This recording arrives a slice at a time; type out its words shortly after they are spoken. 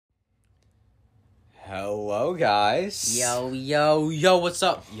Hello, guys. Yo, what's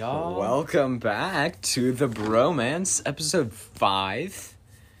up, y'all? Welcome back to the Bromance, episode 5.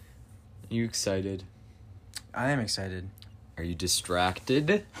 Are you excited? I am excited. Are you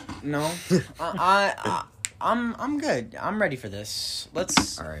distracted? No, I'm good. I'm ready for this.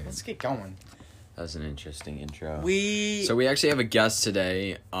 Let's get going. That was an interesting intro. So we actually have a guest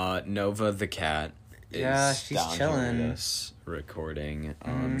today. Nova the cat. She's down chilling. here with us recording.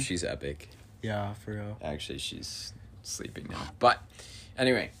 She's epic. Yeah, for real. Actually, she's sleeping now. But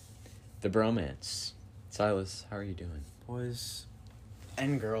anyway, the Bromance. Silas, how are you doing? Boys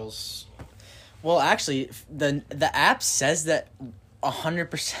and girls. Well, actually, the app says that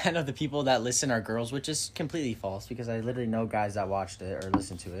 100% of the people that listen are girls, which is completely false because I literally know guys that watched it or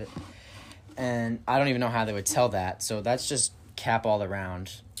listened to it. And I don't even know how they would tell that. So that's just cap all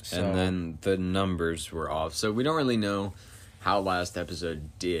around. So. And then the numbers were off. So we don't really know how last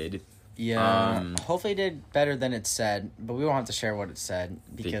episode did. Yeah, hopefully it did better than it said, but we won't have to share what it said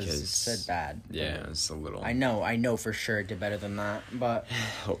because it said bad. Yeah, it's a little... I know for sure it did better than that, but...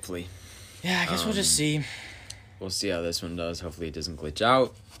 Hopefully. Yeah, I guess we'll just see. We'll see how this one does. Hopefully it doesn't glitch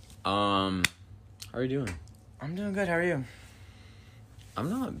out. How are you doing? I'm doing good, how are you? I'm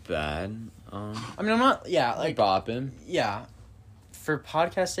not bad. I'm not... Yeah, like... bopping. Yeah. For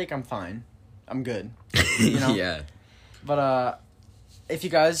podcast sake, I'm fine. I'm good. You know? Yeah. But,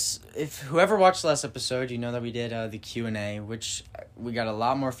 if whoever watched the last episode, you know that we did the Q&A, which we got a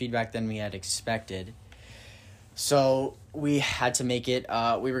lot more feedback than we had expected. So we had to make it.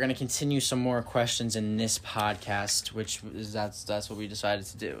 We were going to continue some more questions in this podcast, that's what we decided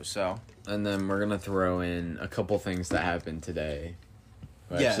to do. So, and then we're gonna throw in a couple things that happened today.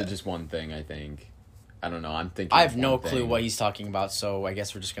 Well, actually, just one thing. I think. I don't know. I'm thinking. I have no clue what he's talking about, so I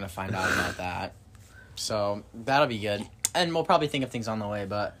guess we're just gonna find out about that. So that'll be good. And we'll probably think of things on the way,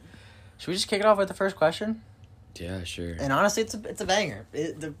 but should we just kick it off with the first question? Yeah, sure. And honestly, it's a banger.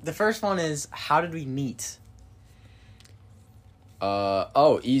 The first one is, how did we meet?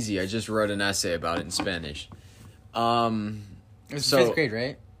 Easy. I just wrote an essay about it in Spanish. It was 5th grade,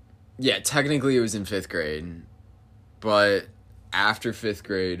 right? Yeah, technically it was in 5th grade, but after 5th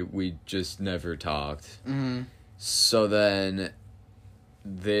grade, we just never talked. Mm-hmm. So then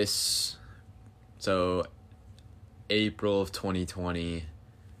April of 2020,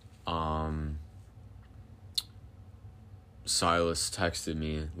 Silas texted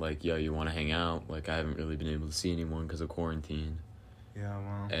me, like, yo, you want to hang out? Like, I haven't really been able to see anyone because of quarantine. Yeah,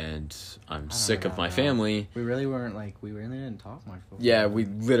 wow. And I'm sick of my family. We really didn't talk much before. Yeah, we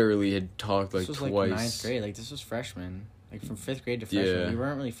literally had talked, like, this was twice. Like 9th grade. Like, this was freshman. Like, from 5th grade to freshman. Yeah. We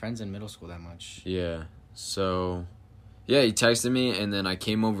weren't really friends in middle school that much. Yeah. So, yeah, he texted me, and then I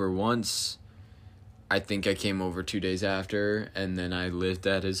came over once. I think I came over 2 days after, and then I lived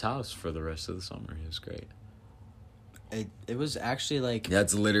at his house for the rest of the summer. It was great. It was actually, like...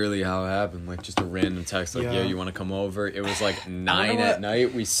 That's literally how it happened. Like, just a random text, like, yo, you want to come over? It was, like, 9 at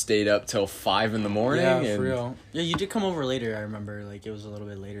night. We stayed up till 5 in the morning. Yeah, for real. Yeah, you did come over later, I remember. Like, it was a little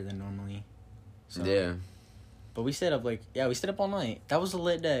bit later than normally. So. Yeah. But we stayed up, we stayed up all night. That was a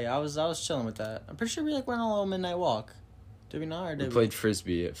lit day. I was chilling with that. I'm pretty sure we, went on a little midnight walk. Did we not, or did we? Played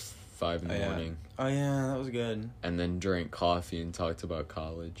Frisbee at 5 in the morning. Oh, yeah, that was good. And then drank coffee and talked about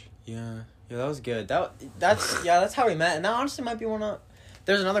college. Yeah. Yeah, that was good. That's how we met. And that honestly might be one of...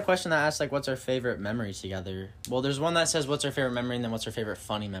 There's another question that asks, like, what's our favorite memory together? Well, there's one that says, what's our favorite memory, and then what's our favorite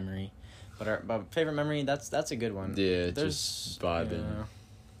funny memory. But our favorite memory, that's a good one. Yeah, just vibing. Yeah.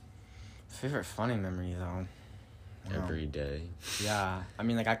 Favorite funny memory, though. Wow. Every day. Yeah. I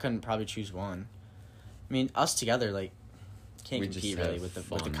mean, like, I couldn't probably choose one. I mean, us together, like, can't compete, really, with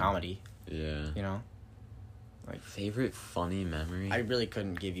the comedy. Yeah. You know? Like, favorite funny memory? I really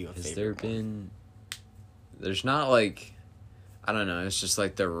couldn't give you a favorite. Has there been... There's not, like... I don't know. It's just,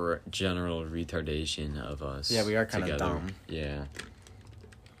 like, the general retardation of us. Yeah, we are kind of dumb. Yeah.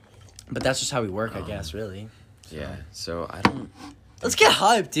 But that's just how we work, I guess, really. So. Yeah. So, I don't... Let's get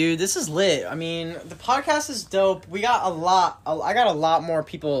hyped, dude. This is lit. I mean, the podcast is dope. I got a lot more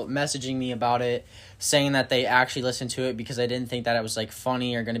people messaging me about it, saying that they actually listened to it because I didn't think that it was, like,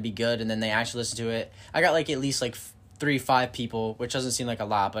 funny or going to be good, and then they actually listened to it. I got, like, at least, like, 3-5 people, which doesn't seem like a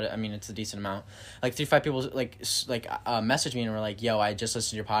lot, but, I mean, it's a decent amount. Like, 3-5 people, messaged me and were like, yo, I just listened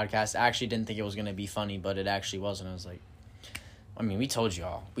to your podcast. I actually didn't think it was going to be funny, but it actually was, and I was like, I mean, we told you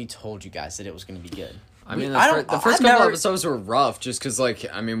guys that it was going to be good. I mean, the first couple episodes were rough just because, like,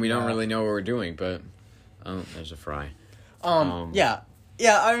 I mean, we don't really know what we're doing, but... Oh, there's a fry. Yeah.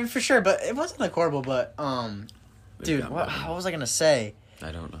 Yeah, I mean, for sure, but it wasn't, like, horrible, but, dude, what was I gonna say?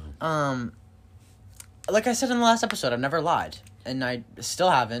 I don't know. Like I said in the last episode, I've never lied, and I still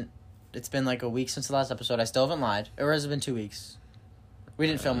haven't, It's been like a week since the last episode. I still haven't lied. Or has it been 2 weeks? We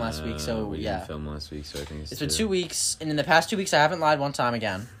didn't film last week, so we yeah. didn't film last week, so I think It's been 2 weeks, and in the past 2 weeks, I haven't lied one time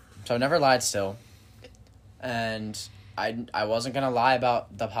again. So I've never lied still. And I wasn't going to lie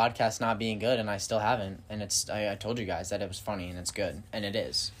about the podcast not being good, and I still haven't. And I told you guys that it was funny, and it's good. And it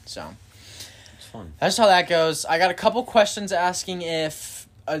is, so. It's fun. That's how that goes. I got a couple questions asking if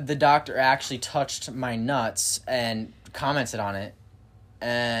the doctor actually touched my nuts and commented on it.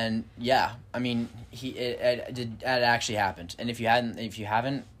 And yeah, I mean, it actually happened. And if you don't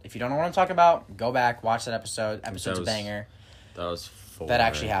know what I'm talking about, go back, watch that episode. Episode's a banger. That was 4. That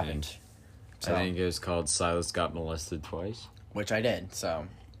actually happened. So, I think it was called Silas Got Molested Twice. Which I did. So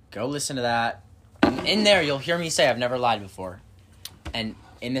go listen to that. In there, you'll hear me say I've never lied before. And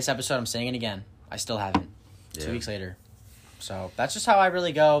in this episode, I'm saying it again. I still haven't. 2 weeks later. So that's just how I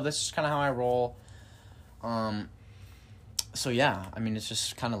really go. That's just kind of how I roll. So yeah, I mean, it's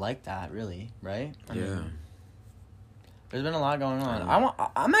just kind of like that, really, right? I mean, there's been a lot going on.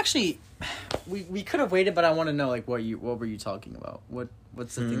 I'm actually, we could have waited, but I want to know like what were you talking about?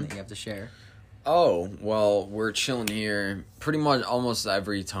 What's the thing that you have to share? Oh, well, we're chilling here pretty much almost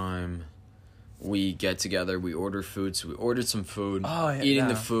every time we get together. We order food, so we ordered some food. Oh, yeah. Eating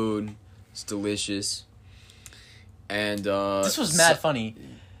the food, it's delicious. And this was mad funny.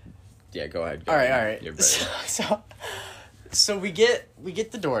 Yeah, go ahead. All right. You're better. So we get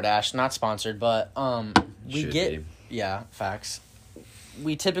the DoorDash, not sponsored, but we Should get be. Yeah, facts.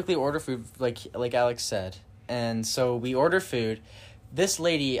 We typically order food like Alex said, and so we order food. This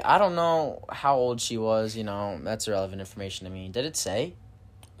lady, I don't know how old she was. You know, that's irrelevant information to me. Did it say?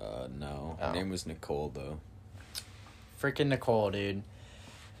 No. Her name was Nicole, though. Freaking Nicole, dude.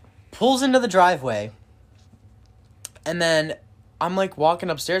 Pulls into the driveway, and then I'm like walking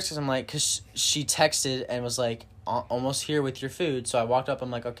upstairs because she texted and was like, almost here with your food. So I walked up.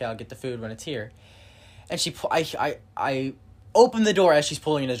 I'm like, okay, I'll get the food when it's here. And I opened the door as she's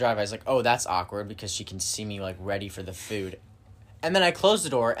pulling into the driveway. I was like, oh, that's awkward because she can see me like ready for the food. And then I closed the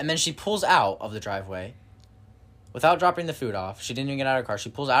door, and then she pulls out of the driveway without dropping the food off. She didn't even get out of her car. She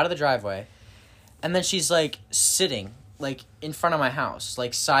pulls out of the driveway, and then she's like sitting like in front of my house,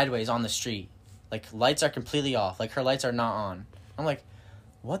 like sideways on the street. Like lights are completely off. Like her lights are not on. I'm like,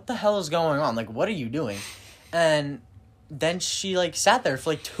 what the hell is going on? Like, what are you doing? And then she like sat there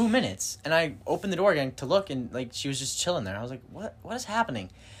for like 2 minutes, and I opened the door again to look, and like she was just chilling there. I was like, what is happening?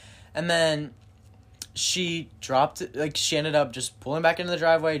 And then she dropped it, like she ended up just pulling back into the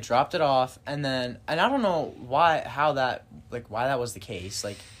driveway, dropped it off, and I don't know why that was the case,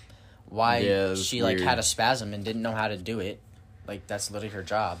 like why she like had a spasm and didn't know how to do it. Like that's literally her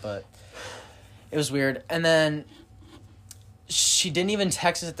job, but it was weird. And then she didn't even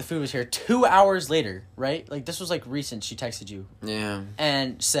text us that the food was here 2 hours later, right? Like, this was, like, recent. She texted you. Yeah.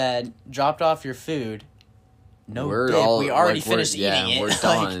 And said, dropped off your food. No, we already finished eating it. We're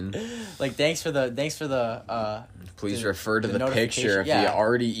done. Like, thanks for the Please refer to the picture if you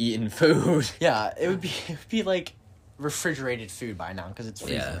already eaten food. Yeah, it would be, like, refrigerated food by now, because it's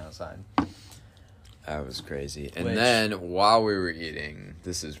freezing outside. That was crazy. And then, while we were eating,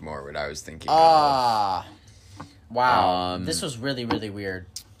 this is more what I was thinking of. Wow, this was really, really weird.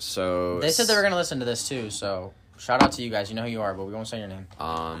 So they said they were going to listen to this too, so shout out to you guys. You know who you are, but we won't say your name.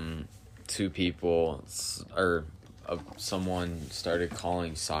 2 people, or someone started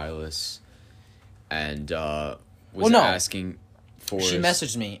calling Silas and was asking for... She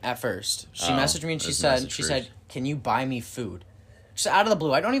messaged me at first. She messaged me and she said, can you buy me food? Just out of the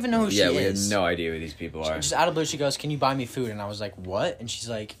blue. I don't even know who she is. Yeah, we have no idea who these people are. Just out of the blue, she goes, can you buy me food? And I was like, what? And she's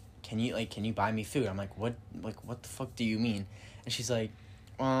like... Can you buy me food? I'm like, what the fuck do you mean? And she's like,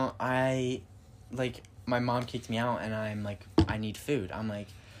 well, my mom kicked me out and I'm like, I need food. I'm like,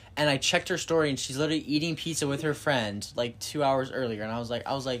 and I checked her story and she's literally eating pizza with her friend like 2 hours earlier. And I was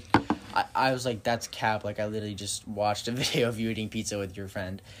like, that's cap. Like, I literally just watched a video of you eating pizza with your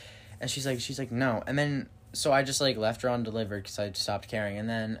friend. And she's like, no. And then, so I just like left her undelivered because I stopped caring. And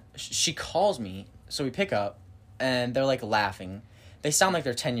then she calls me. So we pick up and they're like laughing. They sound like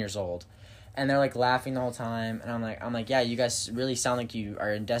they're 10 years old, and they're like laughing the whole time. And I'm like, yeah, you guys really sound like you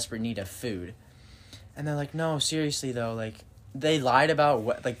are in desperate need of food. And they're like, no, seriously though, like they lied about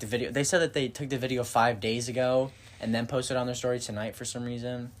what, like the video. They said that they took the video 5 days ago and then posted on their story tonight for some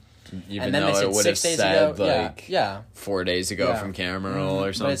reason. Even though it would have said like 4 days ago from camera roll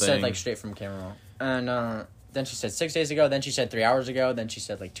or something. But it said like straight from camera roll. And then she said 6 days ago. Then she said 3 hours ago. Then she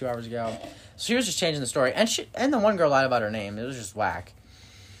said like 2 hours ago. So she was just changing the story. And the one girl lied about her name. It was just whack.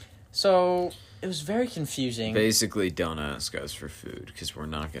 So it was very confusing. Basically, don't ask us for food because we're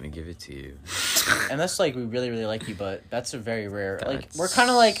not going to give it to you. Unless like we really, really like you, but that's a very rare. Like we're kind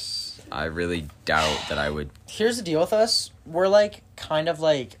of like I really doubt that I would. Here's the deal with us. We're like kind of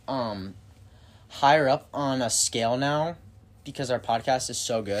like higher up on a scale now because our podcast is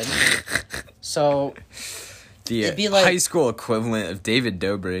so good. So The it'd be like, high school equivalent of David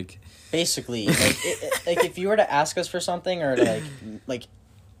Dobrik. basically, like if you were to ask us for something or to like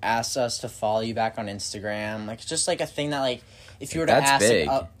ask us to follow you back on Instagram, like it's just like a thing that like if you were to That's ask big.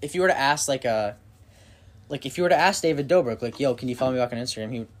 if you were to ask if you were to ask David Dobrik, like, yo, can you follow me back on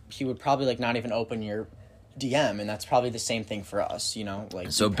Instagram? He would probably like not even open your DM, and that's probably the same thing for us, you know.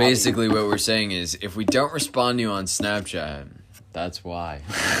 Like, So basically, what we're saying is, if we don't respond to you on Snapchat, that's why.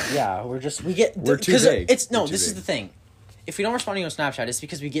 yeah, we're too big. This is the thing. If we don't respond to you on Snapchat, it's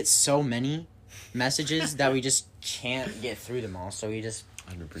because we get so many messages that we just can't get through them all. So we just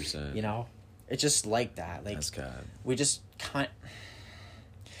 100%. You know, it's just like that. Like, That's God. we just kind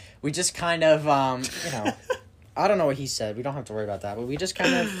of, you know, I don't know what he said. We don't have to worry about that. But we just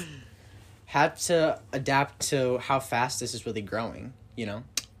kind of had to adapt to how fast this is really growing, you know?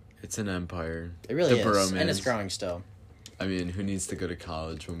 It's an empire. It really is. bromance. And it's growing still. I mean, who needs to go to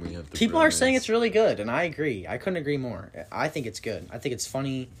college when we have the People are saying bromance? it's really good, and I agree. I couldn't agree more. I think it's good. I think it's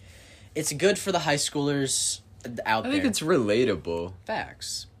funny. It's good for the high schoolers out there. I think it's relatable.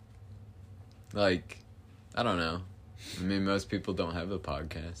 Facts. Like, I don't know. I mean, most people don't have a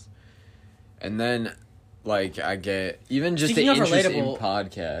podcast. And then, like, I get... Even just Speaking the of interest in relatable-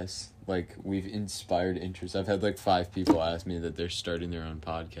 podcasts, like, we've inspired interest. I've had, like, 5 people ask me that they're starting their own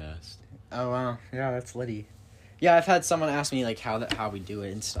podcast. Oh, wow. Yeah, that's litty. Yeah, I've had someone ask me, like, how we do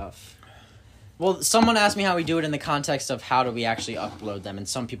it and stuff. Well, someone asked me how we do it in the context of how do we actually upload them, and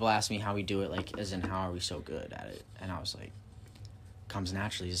some people ask me how we do it, like, as in how are we so good at it. And I was like, comes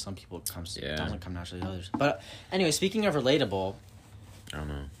naturally to some people, it doesn't come naturally to others. But anyway, speaking of relatable... I don't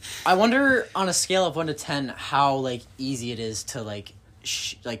know. I wonder, on a scale of 1 to 10, how, like, easy it is to, like,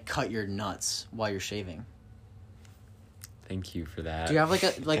 cut your nuts while you're shaving. Thank you for that. Do you have,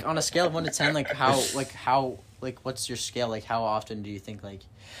 like, on a scale of 1 to 10, what's your scale? Like, how often do you think, like,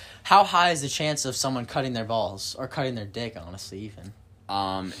 how high is the chance of someone cutting their balls or cutting their dick, honestly, even?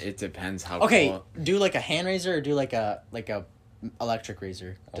 It depends how... Okay, do, like, a hand razor or do, like a electric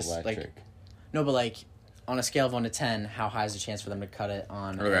razor? Electric. Like, no, but, like, on a scale of 1 to 10, how high is the chance for them to cut it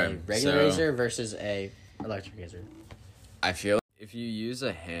on Okay, a regular so- razor versus a electric razor? I feel like if you use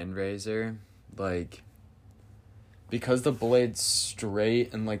a hand razor, like, because the blade's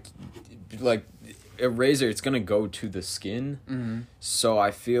straight and, like a razor, it's gonna go to the skin. Mm-hmm. So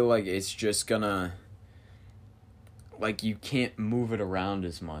I feel like it's just gonna, like, you can't move it around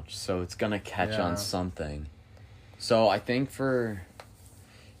as much. So it's gonna catch on something. So I think for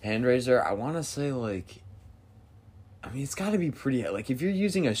hand razor, I want to say, like, I mean, it's gotta be pretty, like, if you're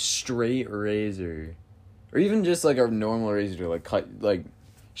using a straight razor, or even just, like, a normal razor to, like, cut, like,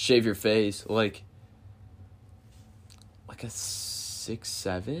 shave your face, like a 6,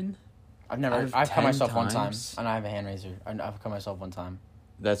 7? I've cut 10 myself one time, times? and I have a hand razor. I've cut myself one time.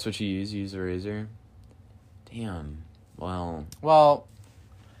 That's what you use a razor? Damn. Well,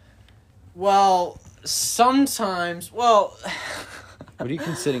 sometimes, what are you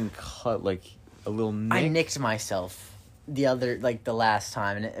considering cut, like, a little nick? I nicked myself the last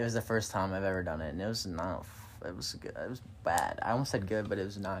time, and it was the first time I've ever done it, and it was not, it was good, it was bad. I almost said good, but it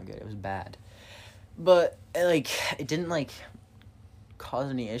was not good, it was bad. But, like, it didn't, like, cause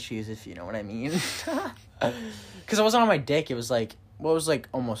any issues, if you know what I mean. Because it wasn't on my dick, it was, like,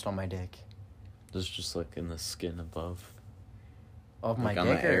 almost on my dick. It was just, like, in the skin above. Of my Like, on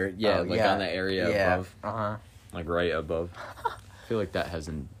dick? the area, on the area above. Uh-huh. Like, right above. I feel like that has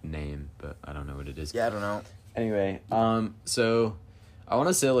a name, but I don't know what it is. Yeah, I don't know. Anyway, so I want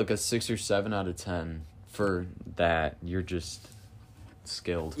to say, like, a 6 or 7 out of 10 for that. You're just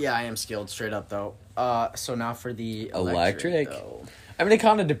skilled. Yeah, I am skilled, straight up, though. So now for the Electric? though. I mean, it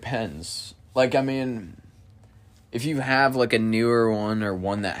kind of depends. Like, I mean, if you have, like, a newer one or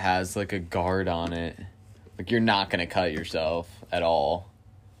one that has, like, a guard on it, like, you're not going to cut yourself at all.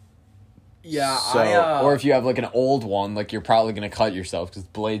 Yeah, So, or if you have, like, an old one, like, you're probably going to cut yourself because the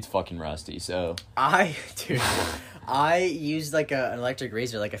blade's fucking rusty, so. I used, like, an electric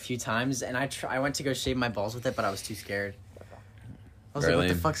razor, like, a few times, and I went to go shave my balls with it, but I was too scared. I was like, what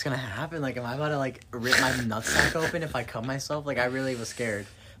the fuck's gonna happen? Like, am I about to, like, rip my nutsack open if I cut myself? Like, I really was scared.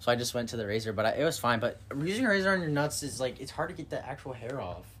 So I just went to the razor, but it was fine. But using a razor on your nuts is, like, it's hard to get the actual hair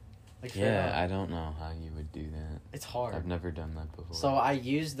off. Like, Yeah, I don't know how you would do that. It's hard. I've never done that before. So I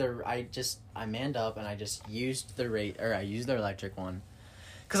manned up and I just used the electric one.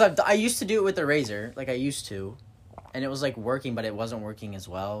 Because I used to do it with the razor, like I used to. And it was, like, working, but it wasn't working as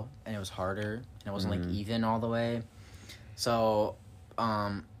well. And it was harder. And it wasn't, like, even all the way. So,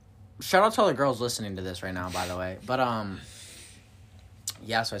 shout out to all the girls listening to this right now, by the way. But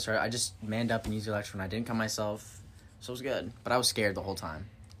yeah. So I just manned up and used the electric one. I didn't cut myself, so it was good. But I was scared the whole time.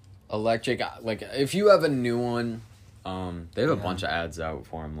 Electric, like if you have a new one, they have a bunch of ads out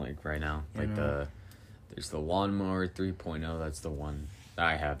for them like right now. Like there's the Lawnmower 3.0. That's the one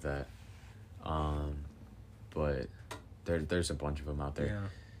I have that. But there's a bunch of them out there.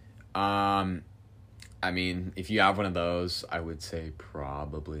 Yeah. I mean, if you have one of those, I would say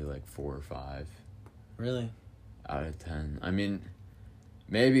probably like 4 or 5. Really? Out of 10. I mean,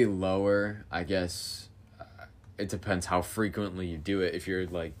 maybe lower. I guess it depends how frequently you do it. If you're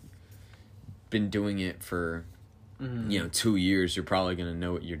like been doing it for 2 years, you're probably gonna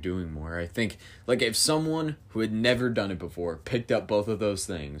know what you're doing more. I think like if someone who had never done it before picked up both of those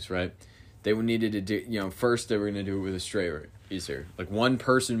things, right? They would needed to do, first they were gonna do it with a straight razor. Like one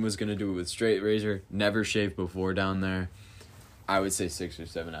person was gonna do it with straight razor, never shaved before down there. I would say 6 or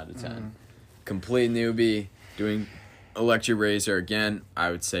 7 out of 10. Complete newbie doing electric razor again,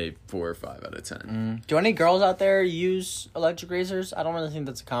 I would say 4 or 5 out of 10. Do any girls out there use electric razors? I don't really think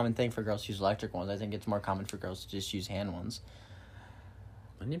that's a common thing for girls to use electric ones. I think it's more common for girls to just use hand ones.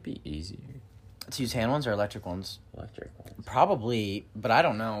 Wouldn't it be easier to use hand ones or electric ones? Electric ones. Probably, but I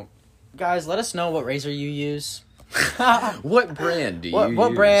don't know. Guys, let us know what razor you use. What brand do you use?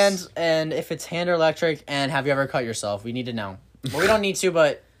 What brand, and if it's hand or electric, and have you ever cut yourself? We need to know. Well, we don't need to,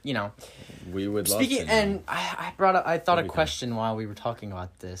 but, We would love to know. And I thought a question while we were talking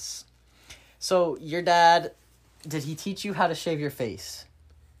about this. So, your dad, did he teach you how to shave your face?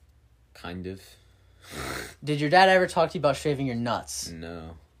 Kind of. Did your dad ever talk to you about shaving your nuts?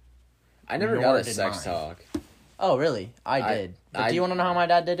 No. I never got a sex talk. Oh, really? I did. But do you want to know how my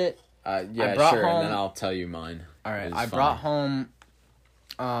dad did it? Yeah, sure, and then I'll tell you mine. All right, I brought home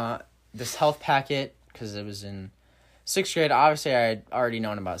this health packet because it was in 6th grade. Obviously, I had already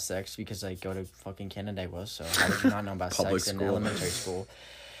known about sex because I go to fucking Canandaigua, so how would you not know about sex in elementary school?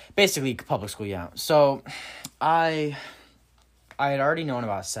 Basically, public school, yeah. So, I had already known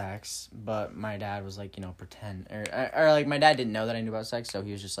about sex, but my dad was like, pretend. Or like, my dad didn't know that I knew about sex, so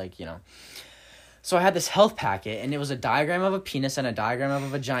he was just like, So I had this health packet, and it was a diagram of a penis and a diagram of a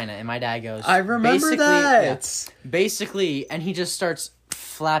vagina, and my dad goes... I remember that! Yeah, basically, and he just starts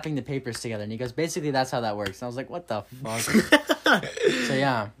flapping the papers together, and he goes, basically, that's how that works. And I was like, what the fuck? So,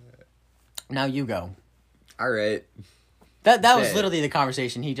 yeah. Now you go. All right. That was literally the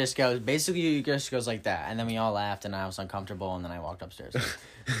conversation. He just goes, basically, he just goes like that, and then we all laughed, and I was uncomfortable, and then I walked upstairs.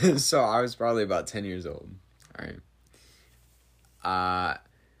 So I was probably about 10 years old. All right.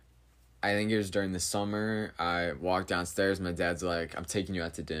 I think it was during the summer. I walked downstairs. My dad's like, I'm taking you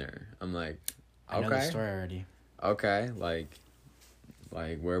out to dinner. I'm like, okay. I know the story already. Okay. Like,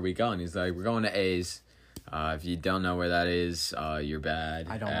 where are we going? He's like, we're going to A's. If you don't know where that is, you're bad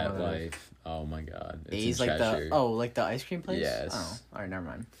at life. Oh, my God. A's like the ice cream place? Yes. Oh, all right, never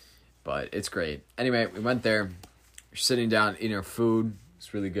mind. But it's great. Anyway, we went there. We're sitting down, eating our food.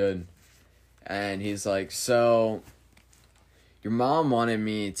 It's really good. And he's like, so... Your mom wanted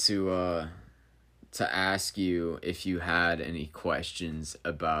me to ask you if you had any questions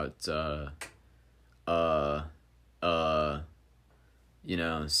about sex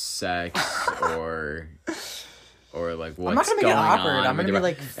or like what's going on. I'm not gonna make it awkward. I'm gonna be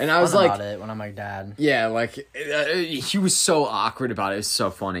like, and I was like, about it when I'm like, Dad. Yeah, like he was so awkward about it. It was so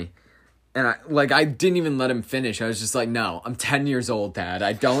funny. And I didn't even let him finish. I was just like, no, I'm 10 years old, Dad.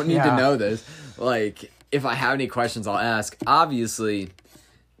 I don't need to know this. Like, if I have any questions, I'll ask. Obviously,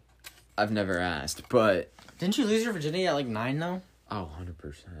 I've never asked, but... Didn't you lose your virginity at, 9, though? Oh,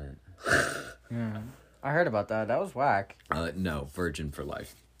 100%. Yeah. I heard about that. That was whack. No, virgin for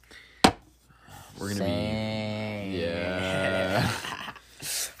life. We're gonna be... Yeah.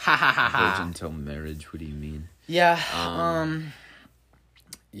 Virgin till marriage, what do you mean? Yeah,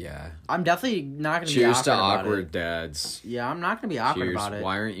 Yeah. I'm definitely not going to be awkward about it. Cheers to awkward dads. Yeah, I'm not going to be awkward about it.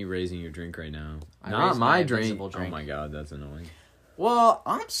 Why aren't you raising your drink right now? Not my drink. Oh my God, that's annoying. Well,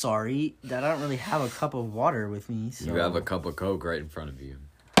 I'm sorry that I don't really have a cup of water with me. So. You have a cup of Coke right in front of you.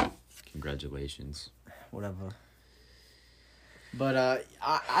 Congratulations. Whatever. But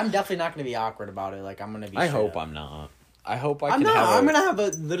I'm definitely not going to be awkward about it. I'm going to be I hope I'm not. I hope I'm gonna have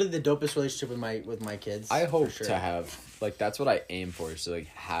literally the dopest relationship with my kids. I hope to have that's what I aim for. So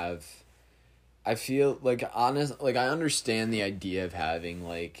have. I feel I understand the idea of having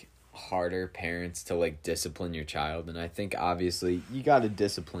harder parents to discipline your child, and I think obviously you got to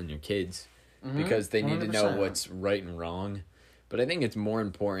discipline your kids because they need 100%. To know what's right and wrong. But I think it's more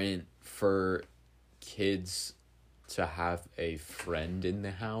important for kids to have a friend in the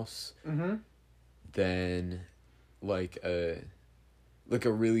house than like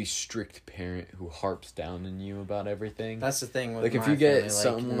a really strict parent who harps down on you about everything. That's the thing with like if my you get family,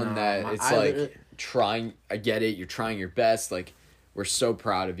 someone that it's like trying, I get it, you're trying your best, like we're so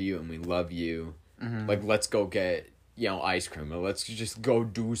proud of you and we love you. Mm-hmm. Like let's go get, ice cream, or let's just go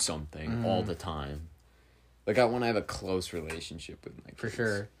do something all the time. Like I want to have a close relationship with my kids. For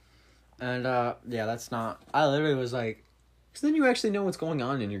sure. And that's not, I literally was like, because then you actually know what's going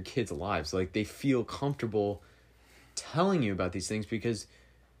on in your kids' lives. Like they feel comfortable telling you about these things because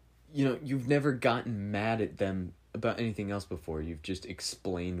you've never gotten mad at them about anything else before. You've just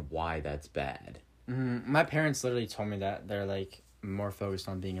explained why that's bad. Mm-hmm. My parents literally told me that they're like more focused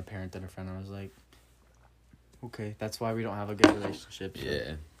on being a parent than a friend. I was like, okay, that's why we don't have a good relationship. So.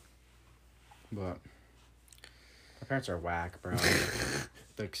 Yeah. But my parents are whack, bro.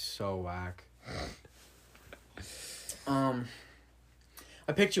 Like so whack. I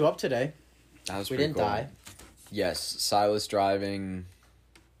picked you up today. That was we pretty didn't cool. die. Yes, Silas driving.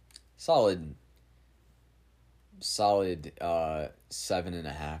 Solid 7.5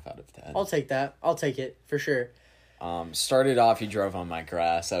 out of 10. I'll take that. I'll take it for sure. Started off, he drove on my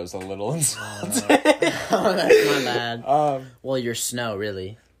grass. I was a little insulted. Oh, that's my bad. Well, your snow,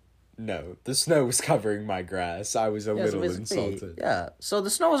 really. No, the snow was covering my grass. I was a little insulted. Yeah, so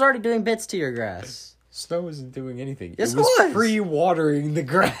the snow was already doing bits to your grass. Snow wasn't doing anything. Yes, it was pre-watering the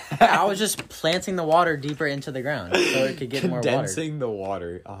grass. I was just planting the water deeper into the ground so it could get more water. Condensing the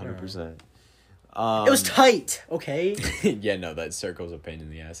water, 100%. It was tight, okay? Yeah, no, that circle's a pain in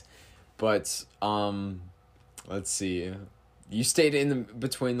the ass. But, let's see. You stayed in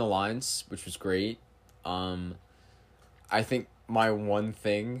between the lines, which was great. I think my one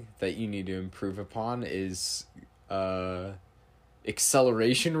thing that you need to improve upon is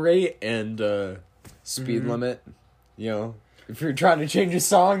acceleration rate and speed limit. If you're trying to change a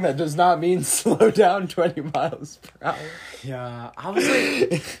song, that does not mean slow down 20 miles per hour. Yeah, I was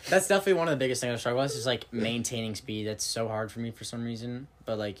like, that's definitely one of the biggest things I struggle with is like maintaining speed. That's so hard for me for some reason.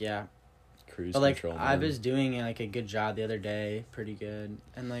 But like, yeah. Cruise but like, control, I was doing like a good job the other day, pretty good.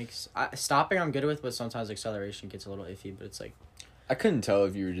 And like, stopping I'm good with, but sometimes acceleration gets a little iffy. But it's like, I couldn't tell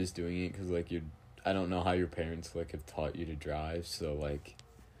if you were just doing it because like I don't know how your parents like have taught you to drive. So like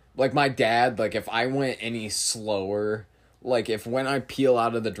my dad, like if I went any slower. Like, if when I peel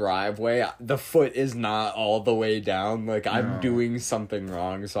out of the driveway, the foot is not all the way down, like, I'm doing something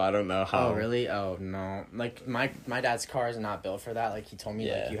wrong, so I don't know how. Oh, really? Oh, no. Like, my dad's car is not built for that. Like, he told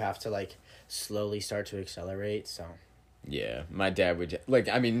me, like, you have to, like, slowly start to accelerate, so. Yeah, my dad would,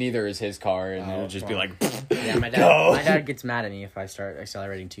 neither is his car, and it would just be like, yeah, my dad gets mad at me if I start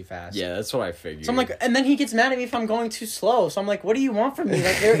accelerating too fast. Yeah, that's what I figured. So I'm like, and then he gets mad at me if I'm going too slow, so I'm like, what do you want from me?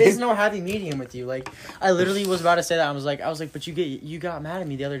 Like, there is no happy medium with you. Like, I literally was about to say that. I was like, but you got mad at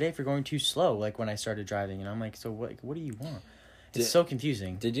me the other day for going too slow, like, when I started driving, and I'm like, so what do you want? It's so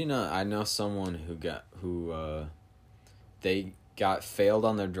confusing. Did you know, I know someone they got failed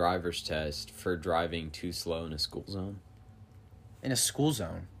on their driver's test for driving too slow in a school zone. In a school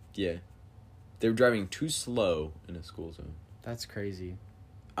zone? Yeah. They were driving too slow in a school zone. That's crazy.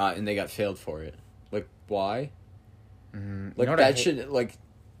 And they got failed for it. Like, why? Mm-hmm. Like, that should, like,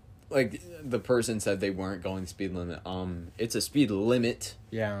 the person said they weren't going the speed limit. It's a speed limit.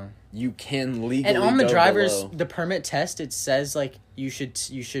 Yeah. You can legally And on the driver's, below. the permit test, it says, like, you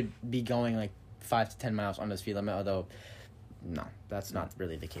should be going, like, 5 to 10 miles on the speed limit, although... No, that's not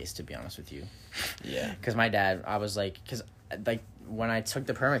really the case, to be honest with you. Yeah. Because my dad, I was like... Because, like, when I took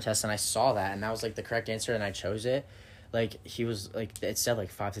the permit test and I saw that, and that was, like, the correct answer, and I chose it, like, he was, like... It said,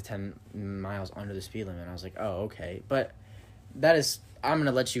 like, 5 to 10 miles under the speed limit, and I was like, oh, okay. But that is... I'm going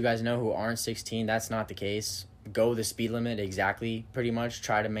to let you guys know who aren't 16, that's not the case. Go the speed limit exactly, pretty much.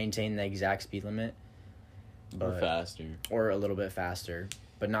 Try to maintain the exact speed limit. Or faster. Or a little bit faster,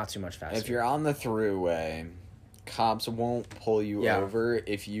 but not too much faster. If you're on the thruway... Cops won't pull you over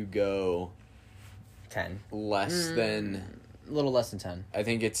if you go 10 less than a little less than 10. I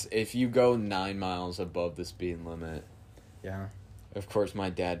think it's if you go 9 miles above the speed limit. Yeah. Of course, my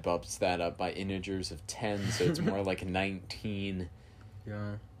dad bumps that up by integers of 10, so it's more like 19.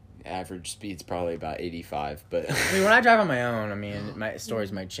 Yeah. Average speed's probably about 85, but I mean, when I drive on my own, my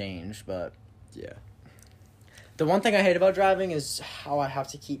stories might change, but yeah. The one thing I hate about driving is how I have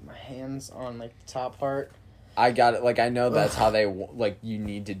to keep my hands on like the top part. I got it. Like, I know that's how they, like, you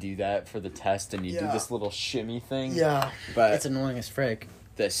need to do that for the test, and you do this little shimmy thing. Yeah. But it's annoying as frick.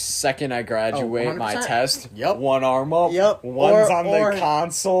 The second I graduate my test, yep. One arm up, yep. One's on the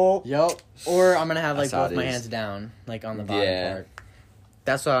console. Yep. Or I'm going to have, like, both my hands down, like, on the bottom part.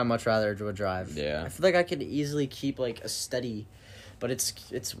 That's what I'd much rather would drive. Yeah. I feel like I could easily keep, like, a steady, but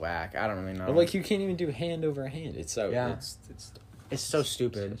it's whack. I don't really know. But, like, you can't even do hand over hand. It's so, it's It's so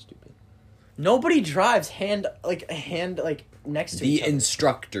stupid. So stupid. Nobody drives hand next to each The other.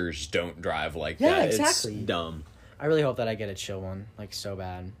 instructors don't drive like that. Yeah, exactly. It's dumb. I really hope that I get a chill one, like, so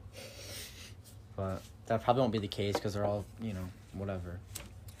bad. But that probably won't be the case because they're all, whatever.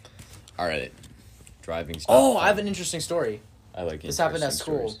 All right. Driving stuff. Oh, I have an interesting story. I like This happened at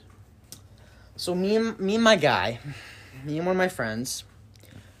school. Stories. So me and my guy, me and one of my friends,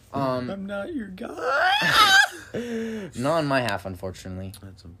 I'm not your guy. not on my half, unfortunately.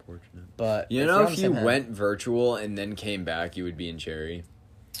 That's unfortunate. But You if know, you're on if the you same half- went virtual and then came back, you would be in Cherry.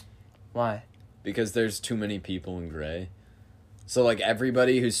 Why? Because there's too many people in Gray. So, like,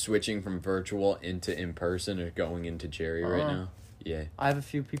 everybody who's switching from virtual into in-person are going into Cherry right now. Yeah. I have a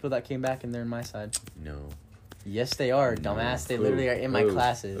few people that came back and they're in my side. No. Yes, they are, No. dumbass. They literally are in my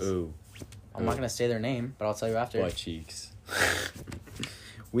classes. Ooh. I'm not gonna say their name, but I'll tell you after. Butt cheeks.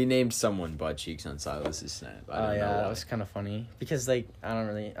 We named someone butt cheeks on Silas's snap. I don't know that why. was kind of funny because I don't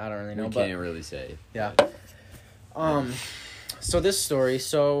really know. We But can't really say. yeah. So this story.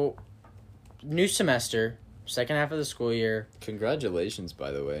 So, new semester, second half of the school year. Congratulations,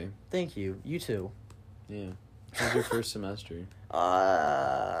 by the way. Thank you. You too. Yeah. How was your first semester?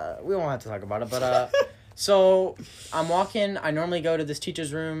 We won't have to talk about it, but so I'm walking. I normally go to this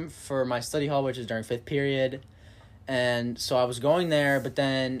teacher's room for my study hall, which is during 5th period. And so I was going there, but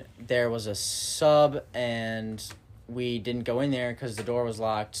then there was a sub, and we didn't go in there because the door was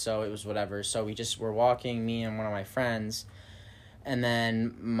locked, so it was whatever. So we just were walking, me and one of my friends, and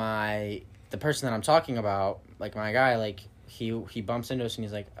then the person that I'm talking about, like my guy, like he bumps into us, and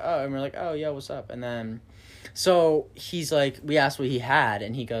he's like, oh, and we're like, oh, yeah, what's up? And then, so he's like, we asked what he had,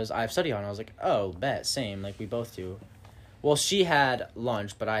 and he goes, I have study hall, and I was like, oh, bet, same, like we both do. Well, she had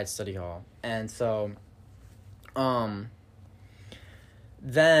lunch, but I had study hall, and so...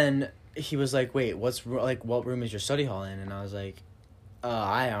 then he was like, wait, what room is your study hall in? And I was like,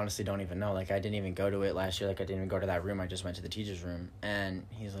 I honestly don't even know. Like, I didn't even go to it last year. Like, I didn't even go to that room. I just went to the teacher's room. And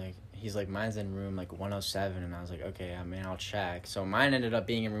he's like, mine's in room, 107. And I was like, okay, I mean, I'll check. So mine ended up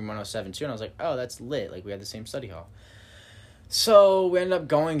being in room 107, too. And I was like, oh, that's lit. Like, we had the same study hall. So we ended up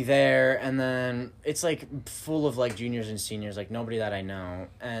going there, and then it's, full of, juniors and seniors, nobody that I know.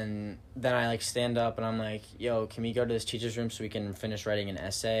 And then I, stand up, and I'm like, yo, can we go to this teacher's room so we can finish writing an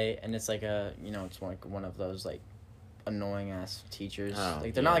essay? And it's, it's one of those, annoying-ass teachers. Oh,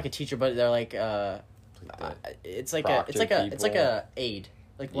 they're not, a teacher, but they're, it's like a aide.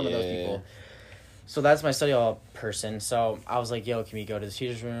 One of those people. So that's my study hall person. So I was like, yo, can we go to the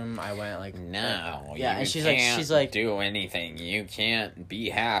teacher's room? I went no. Yeah, and she's can't like do anything. You can't be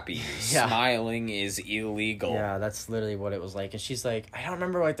happy. Yeah. Smiling is illegal. Yeah, that's literally what it was like. And she's like, I don't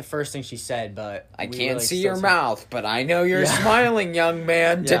remember the first thing she said, but I can't see your mouth, but I know you're smiling, young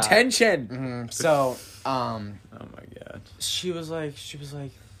man. Yeah. Detention. Mm-hmm. So, oh my god. She was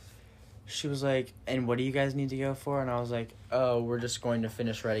like, and what do you guys need to go for? And I was like, oh, we're just going to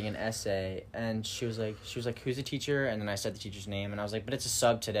finish writing an essay. And she was like, who's the teacher? And then I said the teacher's name, and I was like, but it's a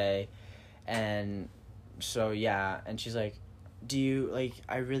sub today. And so, yeah. And she's like, do you,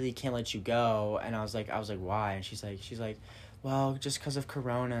 I really can't let you go. And I was like, why? And she's like, well, just because of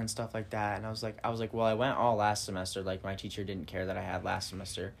Corona and stuff like that. And I was like, well, I went all last semester. My teacher didn't care that I had last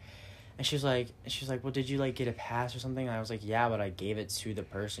semester. And she was like, well, did you, get a pass or something? And I was like, yeah, but I gave it to the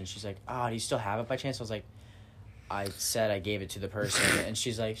person. She's like, oh, do you still have it by chance? I was like, I said I gave it to the person. And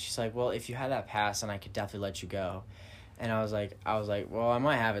she's like, well, if you had that pass, then I could definitely let you go. And I was like, well, I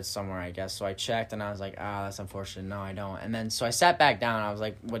might have it somewhere, I guess. So I checked, and I was like, that's unfortunate. No, I don't. And then, so I sat back down. I was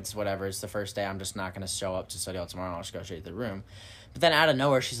like, whatever. It's the first day. I'm just not going to show up to study hall tomorrow. I'll just go straight to the room. But then out of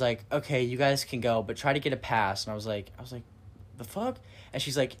nowhere, she's like, okay, you guys can go, but try to get a pass. And I was like, the fuck? And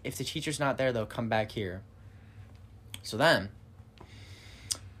she's like, if the teacher's not there, they'll come back here. So then,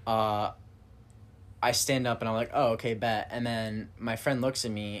 I stand up and I'm like, oh, okay, bet. And then my friend looks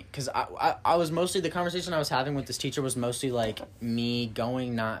at me, because I was mostly, the conversation I was having with this teacher was mostly me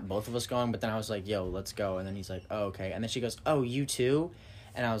going, not both of us going. But then I was like, yo, let's go. And then he's like, oh, okay. And then she goes, oh, you too?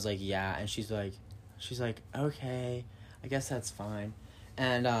 And I was like, yeah. And she's like, okay, I guess that's fine.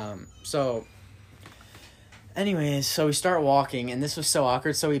 And so... anyways, so we start walking, and this was so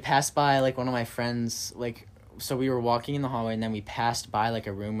awkward. So we passed by, one of my friends, so we were walking in the hallway, and then we passed by,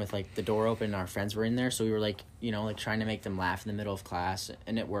 a room with, the door open, and our friends were in there. So we were, trying to make them laugh in the middle of class,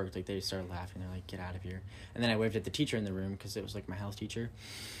 and it worked. They started laughing. They're like, get out of here. And then I waved at the teacher in the room, because it was, my health teacher.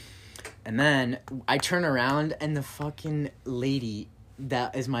 And then I turn around, and the fucking lady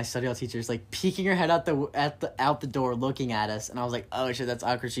that is my study hall teacher is peeking her head out the door looking at us, and I was like, oh shit, that's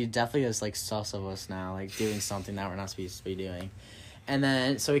awkward. She definitely is sus of us now, doing something that we're not supposed to be doing. And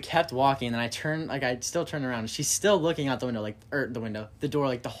then, so we kept walking, and then I still turned around, and she's still looking out the window, the door,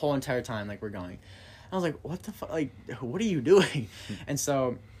 like, the whole entire time, like, we're going. I was like, what the fuck, like, what are you doing? And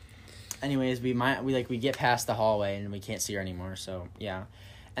so, anyways, we get past the hallway, and we can't see her anymore, so, yeah.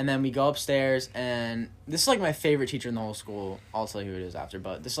 And then we go upstairs, and this is, like, my favorite teacher in the whole school. I'll tell you who it is after,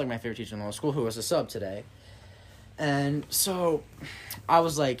 but this is, like, my favorite teacher in the whole school, who was a sub today. And so I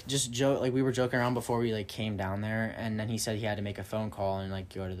was like, we were joking around before we like came down there, and then he said he had to make a phone call and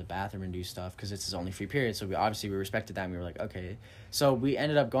like go to the bathroom and do stuff because it's his only free period. So we respected that, and we were like, okay. So we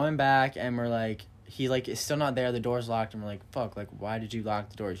ended up going back, and we're like, he like is still not there, the door's locked, and we're like, fuck, like why did you lock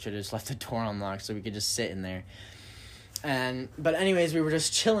the door? You should have just left the door unlocked so we could just sit in there. But anyways, we were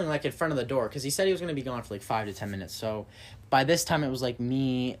just chilling like in front of the door because he said he was gonna be gone for like 5 to 10 minutes. So by this time it was like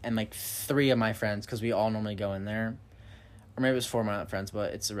me and like 3 of my friends because we all normally go in there, or maybe it was 4 of my friends,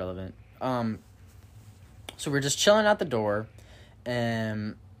 but it's irrelevant. So we're just chilling at the door,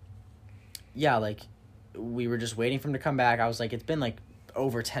 and yeah, like we were just waiting for him to come back. I was like, it's been like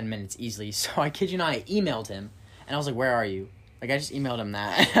over 10 minutes easily. So I kid you not, I emailed him, and I was like, where are you? Like I just emailed him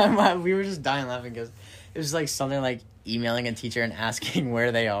that. We were just dying laughing because it was like something like emailing a teacher and asking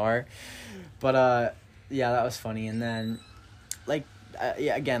where they are. But yeah, that was funny. And then like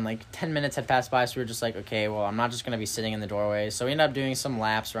yeah, again, like 10 minutes had passed by, so we were just like, okay, well, I'm not just gonna be sitting in the doorway. So we ended up doing some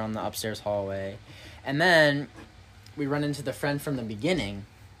laps around the upstairs hallway, and then we run into the friend from the beginning,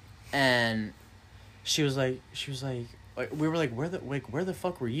 and she was like we were like, where the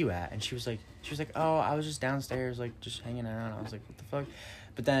fuck were you at? And she was like, oh, I was just downstairs, like just hanging out. I was like, what the fuck?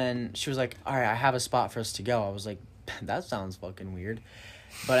 But then she was like, all right, I have a spot for us to go. I was like, that sounds fucking weird.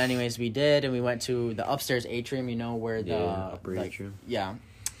 But anyways, we did, and we went to the upstairs atrium, you know, where the upper atrium. Yeah.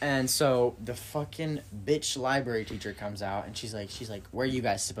 And so the fucking bitch library teacher comes out, and she's like, where are you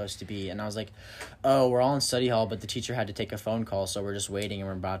guys supposed to be? And I was like, oh, we're all in study hall, but the teacher had to take a phone call, so we're just waiting, and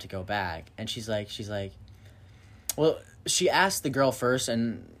we're about to go back. And she's like, well, she asked the girl first,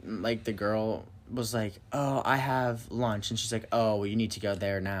 and like the girl was like, oh, I have lunch. And she's like, oh, well, you need to go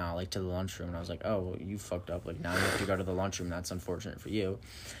there now, like to the lunchroom. And I was like, oh, well, you fucked up, like now you have to go to the lunchroom. That's unfortunate for you.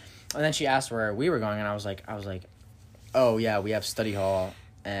 And then she asked where we were going, and I was like, oh yeah, we have study hall,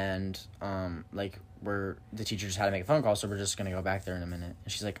 and like the teacher just had to make a phone call, so we're just gonna go back there in a minute.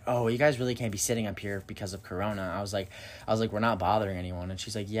 And she's like, oh, you guys really can't be sitting up here because of corona. I was like, we're not bothering anyone. And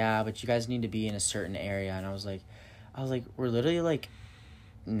she's like, yeah, but you guys need to be in a certain area. And I was like, we're literally like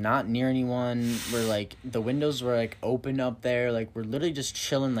not near anyone. We're like, the windows were like open up there, like we're literally just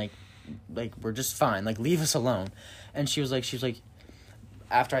chilling, like we're just fine, like leave us alone. And she was like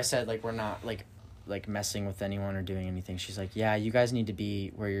after I said like we're not like messing with anyone or doing anything, she's like, yeah, you guys need to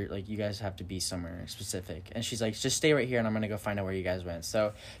be where you're, like you guys have to be somewhere specific. And she's like, just stay right here, and I'm gonna go find out where you guys went.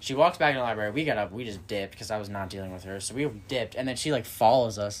 So she walks back in the library. We got up, we just dipped because I was not dealing with her, so we dipped, and then she like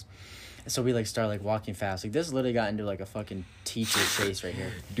follows us. So we like start like walking fast. Like this literally got into like a fucking teacher chase right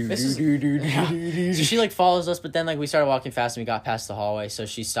here. So she like follows us, but then like we started walking fast and we got past the hallway, so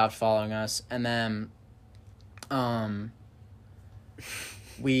she stopped following us. And then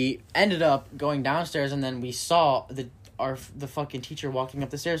we ended up going downstairs, and then we saw the fucking teacher walking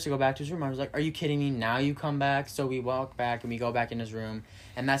up the stairs to go back to his room. I was like, are you kidding me? Now you come back? So we walk back and we go back in his room,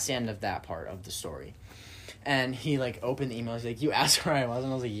 and that's the end of that part of the story. And he, like, opened the email. He's like, you asked where I was?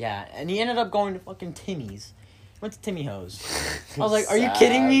 And I was like, yeah. And he ended up going to fucking Timmy's. Went to Timmy Ho's. I was like, are you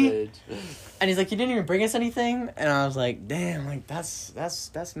kidding me? And he's like, you didn't even bring us anything? And I was like, damn, like, that's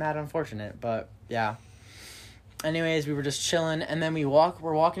mad unfortunate. But, yeah. Anyways, we were just chilling. And then we're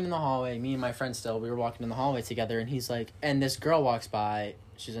walking in the hallway. Me and my friend still. We were walking in the hallway together. And he's like, and this girl walks by.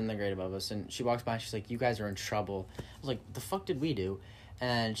 She's in the grade above us. And she walks by. And she's like, you guys are in trouble. I was like, the fuck did we do?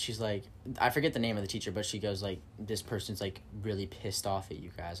 And she's like, I forget the name of the teacher, but she goes like, this person's like really pissed off at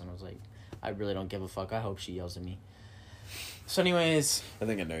you guys. And I was like, I really don't give a fuck. I hope she yells at me. So anyways, I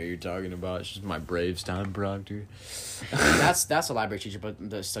think I know who you're talking about. It's just my Braves time proctor. that's a library teacher, but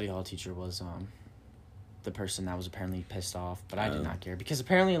the study hall teacher was the person that was apparently pissed off. But I did not care because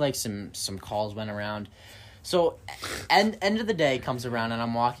apparently like some calls went around. So, end of the day comes around, and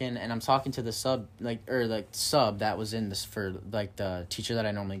I'm walking, and I'm talking to the sub, sub that was in this for, like, the teacher that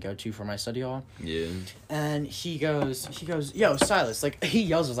I normally go to for my study hall. Yeah. And he goes, yo, Silas, like, he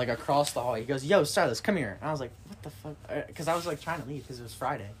yells us, like, across the hall. He goes, yo, Silas, come here. And I was like, what the fuck? Because I was, like, trying to leave because it was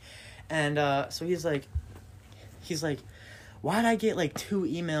Friday. And, so he's like, why'd I get, like, 2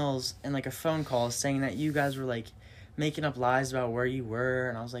 emails and, like, a phone call saying that you guys were, like, making up lies about where you were?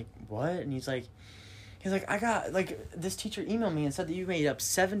 And I was like, what? And he's like, I got, like, this teacher emailed me and said that you made up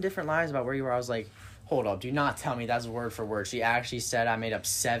 7 different lies about where you were. I was like, hold up, do not tell me that's word for word. She actually said I made up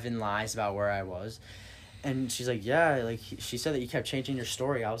 7 lies about where I was. And she's like, yeah, like, she said that you kept changing your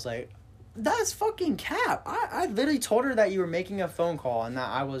story. I was like, that's fucking cap. I literally told her that you were making a phone call and that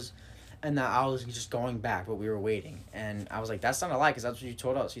I was just going back, but we were waiting. And I was like, that's not a lie, because that's what you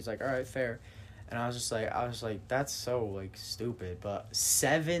told us. She's like, all right, fair. And I was like, that's so, like, stupid. But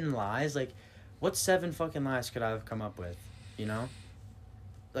 7 lies? Like, what 7 fucking lies could I have come up with? You know?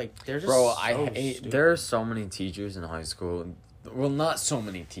 Like, they're just there are so many teachers in high school. Well, not so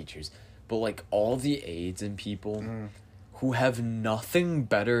many teachers, but, like, all the aides and people who have nothing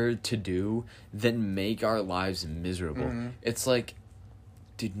better to do than make our lives miserable. It's like,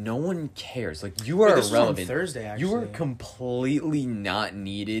 dude, no one cares. Like, you are this irrelevant. Was on Thursday, actually. You are completely not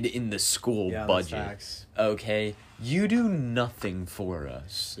needed in the school budget. That's facts. Okay? You do nothing for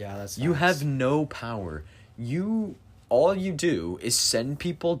us. Yeah, that's facts. You have no power. All you do is send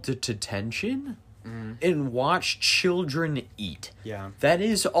people to detention and watch children eat. Yeah. That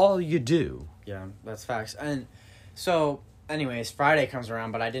is all you do. Yeah, that's facts. And so, anyways, Friday comes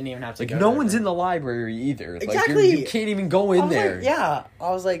around, but I didn't even have to go no one's in the library either. Exactly. Like, you can't even go in there. Like, yeah.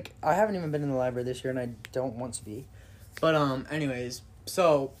 I was like, I haven't even been in the library this year, and I don't want to be. But, anyways,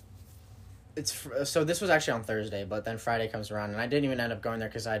 so this was actually on Thursday, but then Friday comes around, and I didn't even end up going there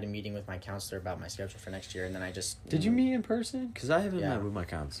because I had a meeting with my counselor about my schedule for next year, and then I just... Did you meet in person? Because I haven't met with my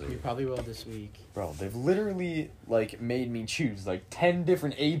counselor. You probably will this week. Bro, they've literally, like, made me choose, like, 10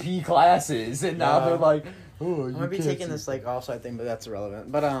 different AP classes, and now they're like, oh, I'm gonna be taking this, like, offsite thing, but that's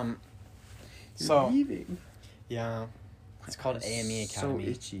irrelevant. But, You're leaving. Yeah. It's called AME Academy. So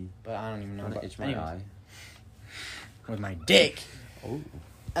itchy. But I don't even know. Itch my eye. With my dick. Oh.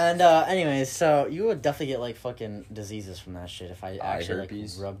 And, anyways, so you would definitely get, like, fucking diseases from that shit if I actually,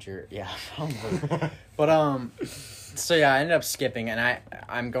 herpes. like, rubbed your... Yeah, probably. But, so, yeah, I ended up skipping, and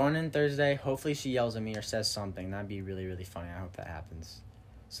I'm going in Thursday. Hopefully she yells at me or says something. That'd be really, really funny. I hope that happens.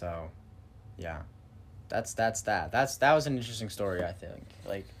 So, yeah. That's that. That was an interesting story, I think.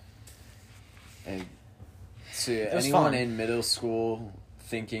 Like... And so anyone in middle school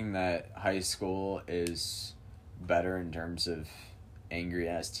thinking that high school is better in terms of angry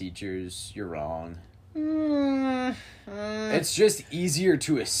ass teachers, you're wrong. It's just easier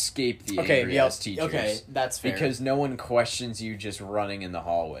to escape the angry ass teachers. Okay, that's fair. Because no one questions you just running in the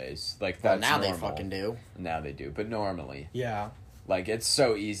hallways. Like, that's now normal. They fucking do. Now they do, but normally. Yeah. Like, it's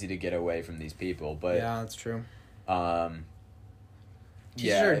so easy to get away from these people, but... Yeah, that's true.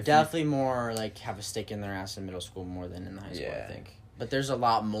 Teachers are definitely more, like, have a stick in their ass in middle school more than in the high school, I think. But there's a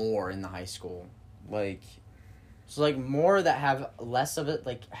lot more in the high school. Like... So, like, more that have less of it,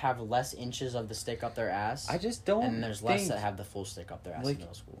 like, have less inches of the stick up their ass. I just don't And there's less that have the full stick up their ass in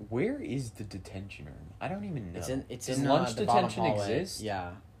middle school. Where is the detention room? I don't even know. It's Does in lunch the detention bottom hallway. exist?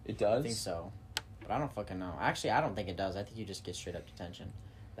 Yeah. It does? I think so. But I don't fucking know. Actually, I don't think it does. I think you just get straight up detention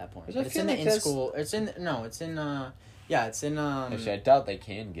at that point. But it's in the in-school... It's in... No, it's in... Yeah, it's in... Actually, I doubt they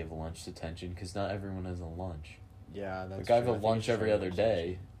can give lunch detention because not everyone has a lunch. Yeah, that's true. I have a lunch every other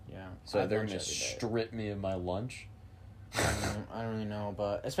day. Yeah. So they're going to strip me of my lunch? I don't really know,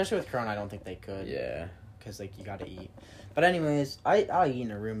 but especially with Corona, I don't think they could. Yeah. Because, like, you gotta eat. But anyways, I'll eat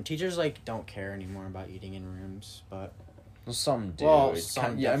in a room. Teachers, like, don't care anymore about eating in rooms, but... Well, some do. Well,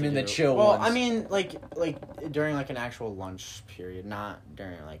 I mean, the chill ones. ones. I mean, like during, like, an actual lunch period, not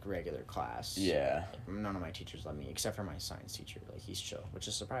during, like, regular class. Yeah. Like, none of my teachers let me, except for my science teacher. Like, he's chill, which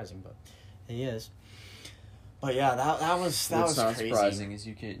is surprising, but he is. But yeah, that was crazy. What's not surprising is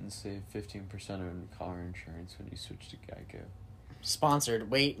you can save 15% on car insurance when you switch to Geico. Sponsored.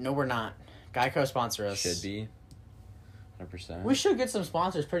 Wait, no, we're not. Geico sponsor us. Should be. 100%. We should get some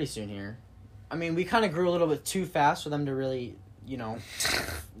sponsors pretty soon here. I mean, we kind of grew a little bit too fast for them to really,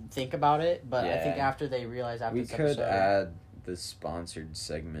 think about it. But yeah. I think after they realize after we this could episode, add the sponsored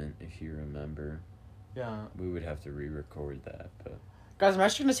segment if you remember. Yeah. We would have to re-record that, but guys, I'm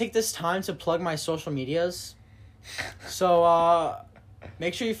actually gonna take this time to plug my social medias. So,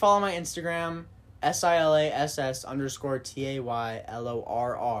 make sure you follow my Instagram,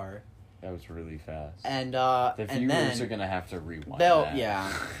 SILASS_TAYLORR. That was really fast. And, the viewers are gonna have to rewind that.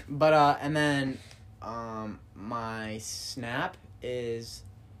 Yeah. But, and then, my Snap is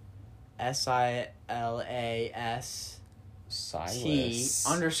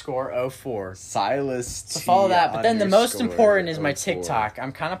SILAST_04. Silas T. So follow that. But then the most important is my TikTok.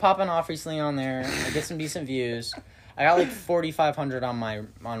 I'm kind of popping off recently on there. I get some decent views. I got like 4,500 on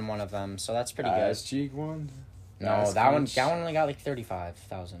one of them, so that's pretty good. Cheek one? No, that one only got like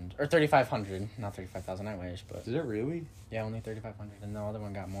 35,000 or 3,500, not 35,000. I wish, but did it really? Yeah, only 3,500, and the other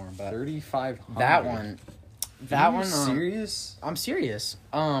one got more. But 3,500. That one. Serious? I'm serious.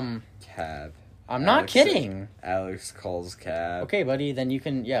 Cab. I'm not kidding. Alex calls cab. Okay, buddy, then you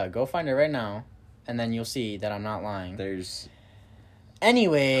can go find it right now. and then you'll see that I'm not lying. There's.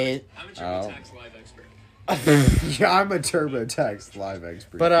 Anyway. I'm a TurboTax live expert. Yeah, I'm a TurboTax live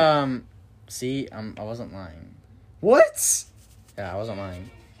expert. But, see, I wasn't lying. What? Yeah, I wasn't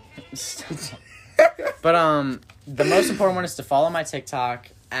lying. But, the most important one is to follow my TikTok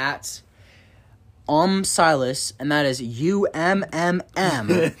at Silas, and that is UMMM.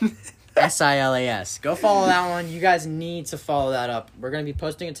 Go follow that one. You guys need to follow that up. We're gonna be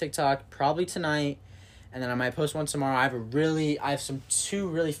posting a TikTok probably tonight, and then I might post one tomorrow. I have two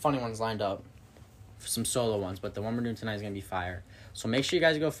really funny ones lined up, some solo ones, but the one we're doing tonight is gonna be fire. So make sure you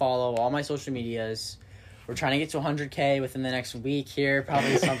guys go follow all my social medias. We're trying to get to 100K within the next week here,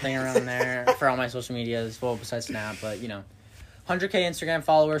 probably something around there for all my social medias. Well, besides Snap, but 100K Instagram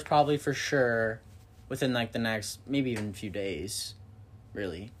followers probably for sure within like the next maybe even a few days.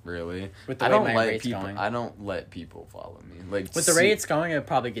 Really? With the way my rate's going. I don't let people follow me. Like with the rate it's going, it'll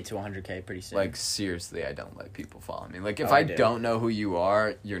probably get to 100K pretty soon. Like seriously, I don't let people follow me. Like if I don't know who you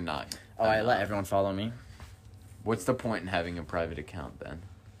are, you're not. Oh, I let everyone follow me. What's the point in having a private account then?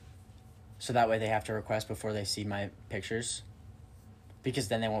 So that way they have to request before they see my pictures. Because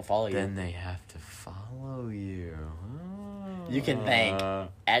then they won't follow you. Then they have to follow you. Oh. You can thank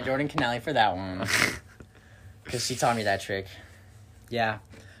at Jordan Canelli for that one. Because she taught me that trick. Yeah.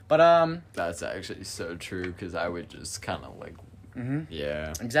 But, That's actually so true, because I would just kind of like... Mm-hmm.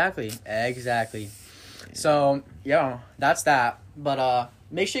 Yeah. Exactly. So, that's that. But,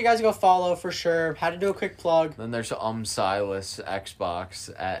 make sure you guys go follow for sure. Had to do a quick plug. Then there's Silas Xbox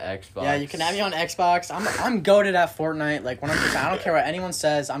at Xbox. Yeah, you can have me on Xbox. I'm goated at Fortnite. Like 100%. I don't care what anyone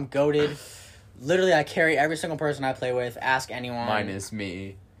says. I'm goated. Literally, I carry every single person I play with. Ask anyone. Minus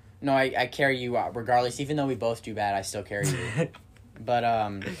me. No, I carry you regardless. Even though we both do bad, I still carry you.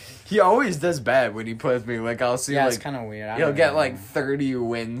 But he always does bad when he plays me. Like I'll see. Yeah, like, it's kind of weird. He'll get like 30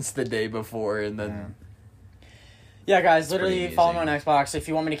 wins the day before, and then. Yeah, guys, literally follow me on Xbox. If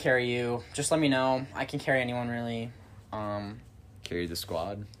you want me to carry you, just let me know. I can carry anyone really. Carry the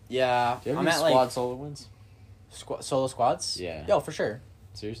squad. Yeah, Do you have any squad solo wins? Solo squads? Yeah. Yo, for sure.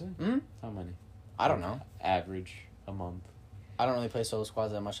 Seriously? Hmm. How many? I don't know. Average a month. I don't really play solo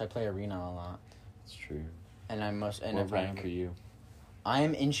squads that much. I play arena a lot. That's true. And what rank are you? I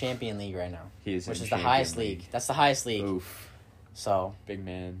am in Champion League right now. Which is the highest league. That's the highest league. Oof. So. Big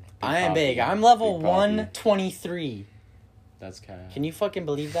man. I am big. I'm level 123. That's kind of... Can you fucking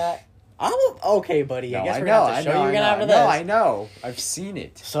believe that? I'm okay, buddy. No, I guess we're going to have to show you again after this. No, I know. I've seen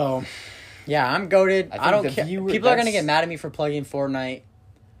it. So, yeah, I'm goated. I don't care. People are going to get mad at me for plugging Fortnite.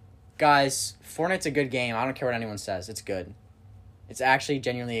 Guys, Fortnite's a good game. I don't care what anyone says. It's good. It's actually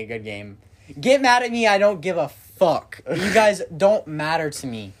genuinely a good game. Get mad at me. I don't give a fuck. You guys don't matter to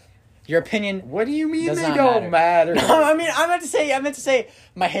me. Your opinion. What do you mean they don't matter? No, I meant to say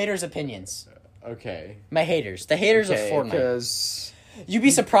my haters' opinions. Okay. My haters. The haters of Fortnite. Because you'd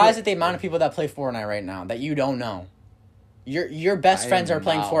be surprised at the amount of people that play Fortnite right now that you don't know. Your best friends are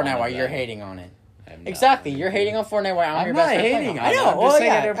playing Fortnite while you're hating on it. Exactly. You're hating on Fortnite while I'm your best friend. I'm not hating on it. I know. I'm just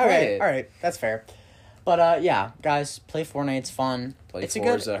saying I don't play it. All right. That's fair. But, yeah, guys, play Fortnite. It's fun. Play it's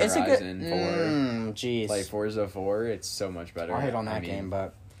Forza a good, Horizon 4. Jeez. Play Forza 4. It's so much better. I hate on that game,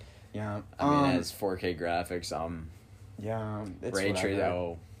 but, yeah. I mean, it has 4K graphics. Yeah. It's Ray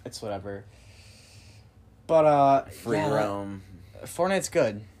whatever. It's whatever. But, free roam. Fortnite's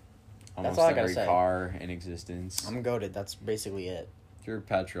good. Almost that's all I gotta every say. car in existence. I'm goated. That's basically it. You're a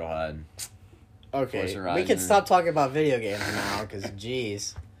petrol head. Okay, we can stop talking about video games now, because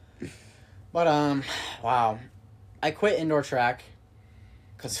jeez. But, wow. I quit indoor track,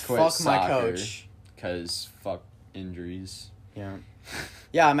 because fuck my coach. Because fuck injuries. Yeah.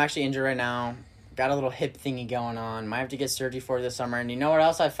 Yeah, I'm actually injured right now. Got a little hip thingy going on. Might have to get surgery for it this summer. And you know what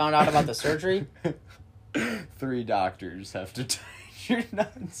else I found out about the surgery? 3 doctors have to tie your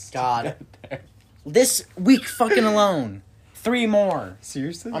nuts. God. This week fucking alone. 3 more.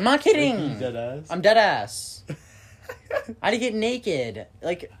 Seriously? I'm not kidding. Are you dead ass? I'm dead ass. I had to get naked.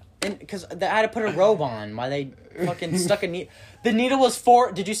 Like, because I had to put a robe on while they fucking stuck a needle. The needle was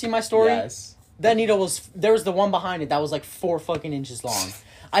 4... Did you see my story? Yes. That needle was... There was the one behind it that was like 4 fucking inches long.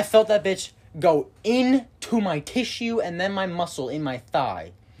 I felt that bitch go into my tissue and then my muscle in my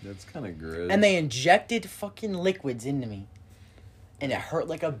thigh. That's kind of gross. And they injected fucking liquids into me. And it hurt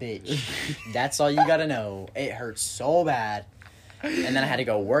like a bitch. That's all you gotta know. It hurt so bad. And then I had to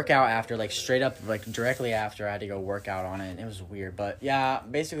go work out after, like, straight up, like, directly after I had to go work out on it. And it was weird. But, yeah,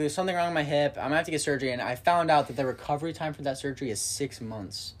 basically, there's something wrong with my hip. I'm gonna have to get surgery. And I found out that the recovery time for that surgery is 6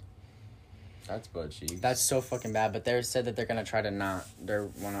 months. That's butt cheeks. That's so fucking bad. But they said that they're gonna try to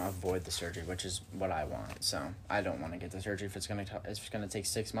want to avoid the surgery, which is what I want. So I don't want to get the surgery if it's gonna take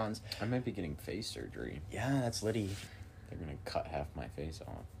 6 months. I might be getting face surgery. Yeah, that's litty. They're gonna cut half my face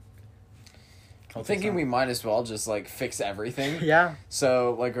off. I'm Hope thinking it's we might as well just like fix everything. Yeah.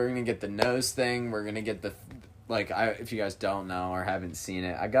 So like we're gonna get the nose thing. We're gonna get the if you guys don't know or haven't seen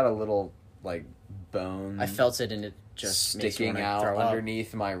it, I got a little like bone. I felt it and it just sticking out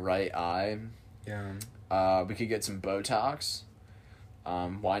underneath my right eye. Yeah. We could get some Botox.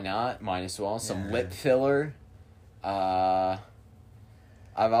 Why not? Might as well. Some lip filler. I've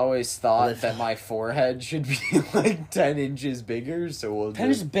always thought that my forehead should be like 10 inches bigger, so we'll 10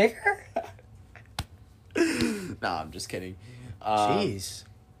 inches bigger? Nah, I'm just kidding. Jeez.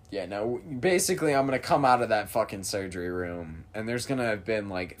 Yeah, no, basically I'm gonna come out of that fucking surgery room, and there's gonna have been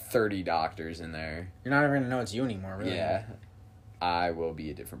like 30 doctors in there. You're not ever gonna know it's you anymore, really. Yeah. I will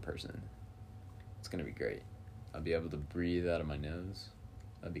be a different person. It's gonna be great. I'll be able to breathe out of my nose.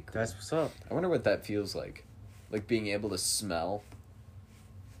 That'd be cool. That's what's up. I wonder what that feels like. Like being able to smell.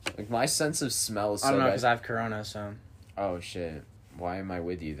 Like my sense of smell is so I don't know, bad. because I have corona, so. Oh shit. Why am I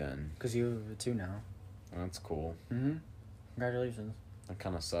with you then? Because you have it too now. That's cool. Mm-hmm. Congratulations. That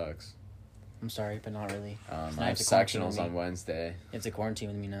kind of sucks. I'm sorry, but not really. I have sectionals on Wednesday. You have to quarantine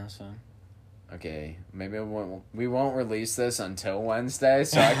with me now, so. Okay, maybe we won't release this until Wednesday,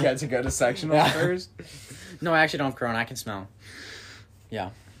 so I get to go to sectionals first. No, I actually don't have corona. I can smell. Yeah.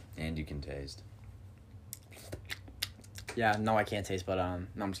 And you can taste. Yeah, no, I can't taste, but,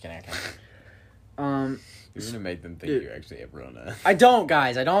 no, I'm just kidding, I can. You're gonna make them think you actually have Rona. I don't,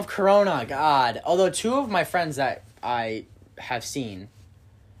 guys. I don't have corona, God. Although 2 of my friends that I have seen,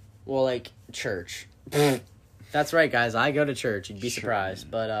 well, like, church. That's right, guys. I go to church. You'd be surprised.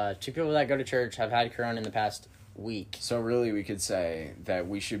 But 2 people that go to church have had corona in the past week. So really, we could say that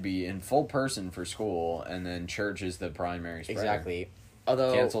we should be in full person for school, and then church is the primary spreader. Exactly.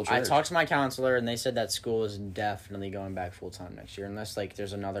 Although, Cancel church. I talked to my counselor, and they said that school is definitely going back full-time next year, unless, like,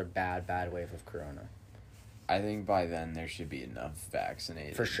 there's another bad wave of corona. I think by then there should be enough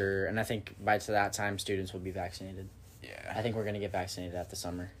vaccinated. For sure. And I think by that time, students will be vaccinated. Yeah. I think we're going to get vaccinated after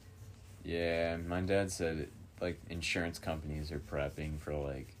summer. Yeah, my dad said, like, insurance companies are prepping for,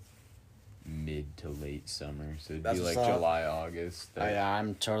 like, mid to late summer. So it'd That's be, like, what's up. July, August. Yeah,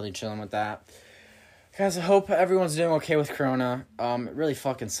 I'm totally chilling with that. Guys, I hope everyone's doing okay with corona. It really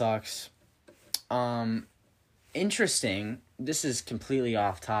fucking sucks. Interesting. This is completely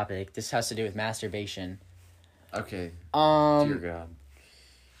off topic. This has to do with masturbation. Okay. Dear God.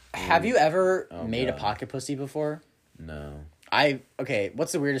 Have you ever Oh, made God. a pocket pussy before? No. Okay,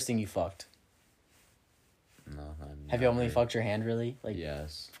 what's the weirdest thing you fucked? No. Have you only fucked your hand, really? Like,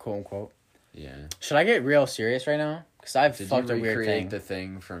 Yes. quote unquote. Yeah. Should I get real serious right now? Because I've Did fucked you a weird recreate thing. the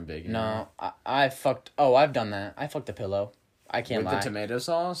thing from Big Hand? No, I fucked... Oh, I've done that. I fucked a pillow. I can't With lie. the tomato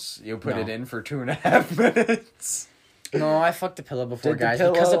sauce? You put No. it in for 2.5 minutes? No, I fucked a pillow before, Did guys.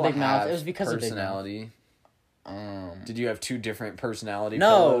 the Because of pillow Big Mouth. have It was because of Big Mouth. personality? Did you have 2 different personality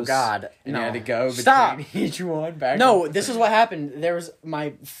No, pillows? God. And No. you had to go between Stop. each one back No, and this is what happened. There was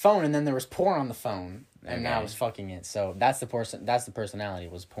my phone, and then there was porn on the phone, and I Okay. was fucking it. So that's the personality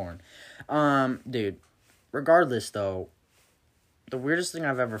was porn. Dude. Regardless, though, the weirdest thing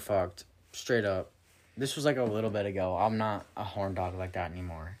I've ever fucked, straight up. This was like a little bit ago. I'm not a horn dog like that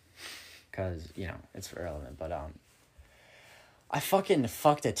anymore, because it's irrelevant. But I fucking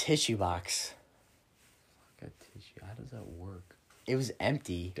fucked a tissue box. Fuck a tissue. How does that work? It was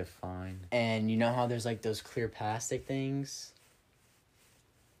empty. Define. And you know how there's like those clear plastic things?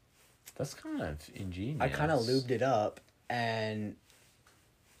 That's kind of ingenious. I kind of lubed it up, and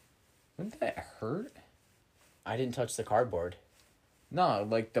Wouldn't that hurt? I didn't touch the cardboard. No,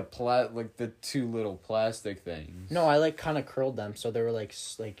 like the 2 little plastic things. No, I like kind of curled them, so they were like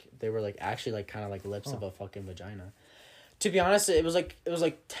they were like actually like kind of like lips of a fucking vagina. To be honest, it was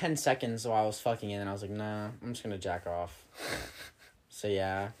like 10 seconds while I was fucking it, and I was like, nah, I'm just gonna jack off. So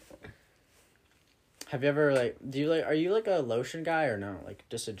yeah. Have you ever are you like a lotion guy or no? Like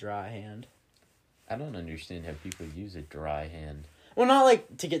just a dry hand? I don't understand how people use a dry hand. Well, not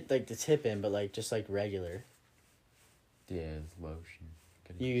like to get like the tip in, but like just like regular. Yeah, it's lotion.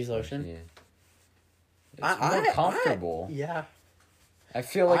 You use lotion? Yeah. It's more comfortable. Yeah. I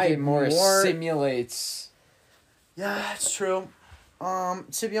feel like it more Yeah, simulates. that's true.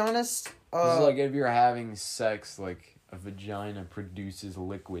 To be honest, It's like if you're having sex, like a vagina produces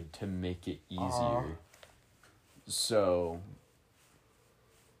liquid to make it easier. So.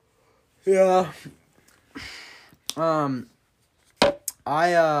 Yeah.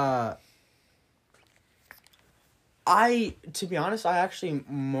 To be honest, I actually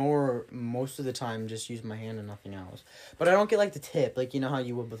most of the time just use my hand and nothing else. But I don't get like the tip, like you know how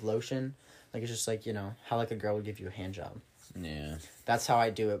you would with lotion, like it's just like you know how like a girl would give you a hand job. Yeah. That's how I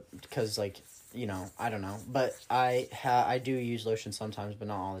do it because like you know I don't know, but I do use lotion sometimes, but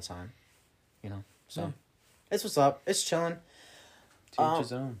not all the time. You know, so it's what's up. It's chilling. To each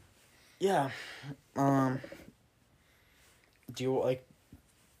his own. Yeah. Do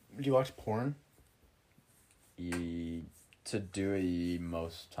you watch porn? To do it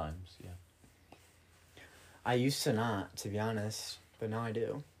most times, yeah. I used to not, to be honest, but now I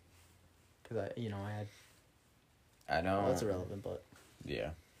do. Because I don't. Well, that's irrelevant, but. Yeah.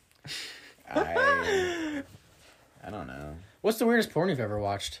 I don't know. What's the weirdest porn you've ever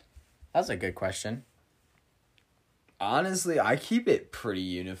watched? That's a good question. Honestly, I keep it pretty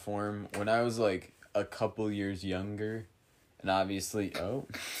uniform. When I was like a couple years younger, and obviously,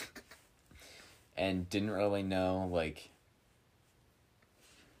 and didn't really know like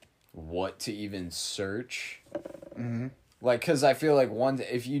what to even search. Mm-hmm. Like, cause I feel like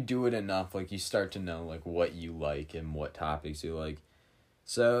if you do it enough, like you start to know like what you like and what topics you like.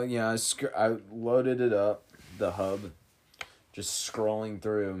 So yeah, I loaded it up, the hub, just scrolling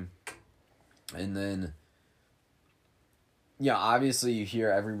through, and then yeah, obviously you hear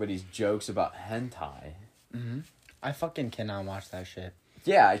everybody's jokes about hentai. Mm-hmm. I fucking cannot watch that shit.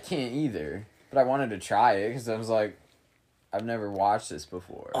 Yeah, I can't either. But I wanted to try it because I was like, I've never watched this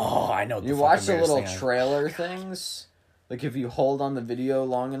before. Oh, I know. You watch the little trailer things? Like, if you hold on the video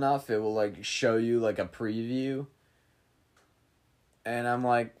long enough, it will, like, show you, like, a preview. And I'm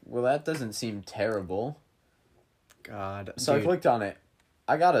like, well, that doesn't seem terrible. God. So I clicked on it.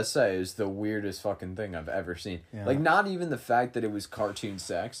 I gotta say, it's the weirdest fucking thing I've ever seen. Yeah. Like, not even the fact that it was cartoon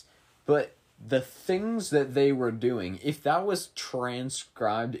sex, but the things that they were doing, if that was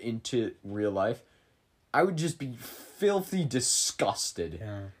transcribed into real life, I would just be filthy disgusted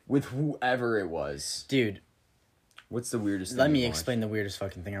with whoever it was. Dude. What's the weirdest thing Let me explain the weirdest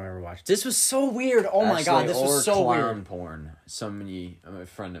fucking thing I've ever watched. This was so weird. Oh my god, this was so weird. Porn. A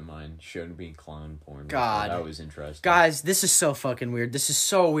friend of mine showed me clown porn. God. That was interesting. Guys, this is so fucking weird. This is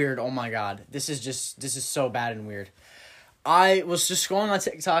so weird. Oh my god. This is so bad and weird. I was just scrolling on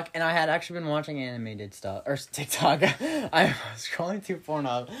TikTok, and I had actually been watching animated stuff. Or TikTok. I was scrolling through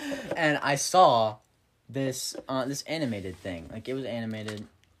Pornhub, and I saw this animated thing. Like, it was animated.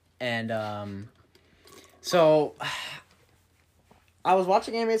 And, so, I was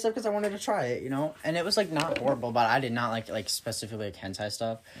watching animated stuff because I wanted to try it, you know? And it was, like, not horrible, but I did not like specifically, like, hentai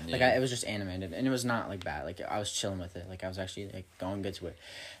stuff. Yeah. Like, it was just animated, and it was not, like, bad. Like, I was chilling with it. Like, I was actually, like, going good to it.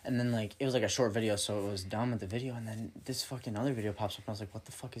 And then, like, it was, like, a short video, so it was done with the video, and then this fucking other video pops up, and I was like, what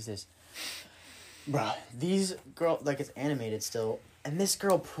the fuck is this? Bruh, these like, it's animated still, and this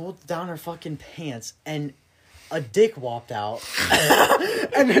girl pulled down her fucking pants, and a dick whopped out.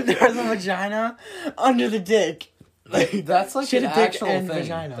 And then there was a vagina under the dick. Like, that's like an actual thing.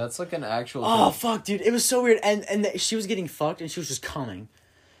 Vagina. That's like an actual thing. Oh, fuck, dude. It was so weird. And she was getting fucked, and she was just coming.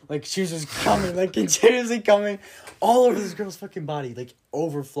 Like, she was just coming, like, continuously coming all over this girl's fucking body, like,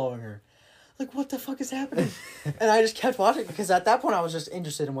 overflowing her. Like, what the fuck is happening? And I just kept watching, because at that point, I was just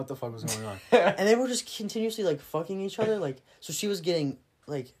interested in what the fuck was going on. And they were just continuously, like, fucking each other, like, so she was getting,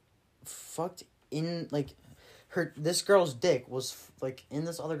 like, fucked in, like, this girl's dick was, like, in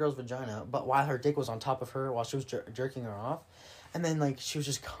this other girl's vagina, but while her dick was on top of her while she was jerking her off, and then, like, she was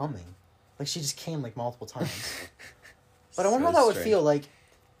just coming. Like, she just came, like, multiple times. But I wonder how that would feel, like,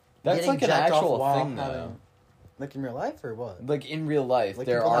 that's like an actual thing, though. Like, in real life, or what? Like, in real life, like,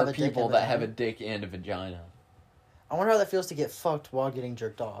 there are people that have a dick and a vagina. I wonder how that feels to get fucked while getting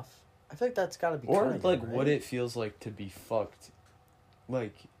jerked off. I feel like that's gotta be or, like, right? What it feels like to be fucked.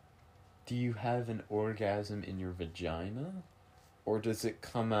 Like, do you have an orgasm in your vagina? Or does it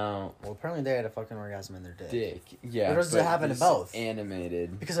come out... Well, apparently they had a fucking orgasm in their dick. Yeah, or does it happen to both?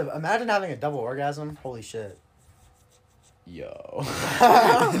 Animated. Because imagine having a double orgasm. Holy shit. Yo.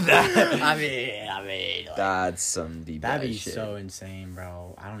 I mean... Like, that's some deep that'd be shit. So insane,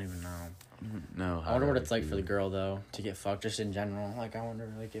 bro. I don't even know. No. I wonder what it's like for the girl, though, to get fucked just in general. Like, I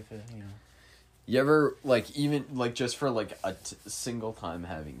wonder, like, if it, you know... You ever, like, even, like, just for, like, a single time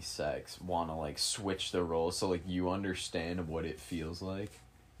having sex, want to, like, switch the roles so, like, you understand what it feels like?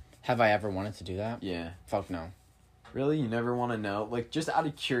 Have I ever wanted to do that? Yeah. Fuck no. Really? You never want to know? Like, just out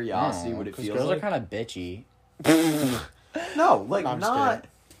of curiosity what it feels girls like? Girls are kind of bitchy. No, like, not,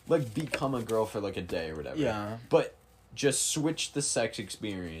 like, become a girl for, like, a day or whatever. Yeah. But just switch the sex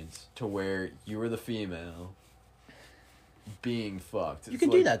experience to where you were the female. being fucked. You can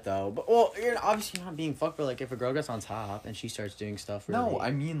do that though, but you're obviously not being fucked. But like, if a girl gets on top and she starts doing stuff, really, No,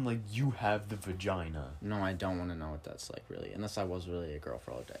 I mean like you have the vagina. no, I don't want to know what that's like, really. Unless I was really a girl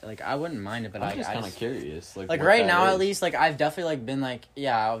for all day. Like, I wouldn't mind it, but I'm just kind of curious. Like what right that now, is. at least, like I've definitely like been like,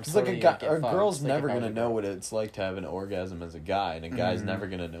 yeah, I would. Because Totally, like a get girl's fucked, never if I gonna was a know girl. what it's like to have an orgasm as a guy, and a guy's never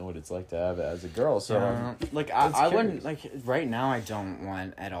gonna know what it's like to have it as a girl. So like that's I wouldn't curious. like right now. I don't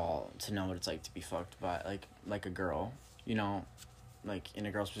want at all to know what it's like to be fucked by like a girl, you know, like in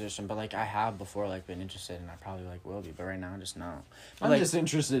a girl's position. But like I have before like been interested, and I probably like will be. But right now, just no. But, I'm like, just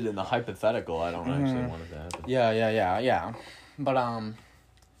interested in the hypothetical. I don't actually want it to happen. Yeah. But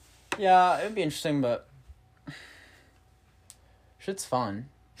yeah, it'd be interesting. But shit's fun,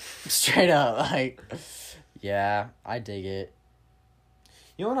 straight up. Like, yeah, I dig it.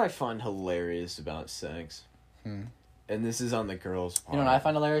 You know what I find hilarious about sex? And this is on the girls' part. You know what I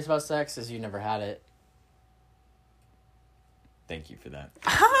find hilarious about sex is you never had it. Thank you for that.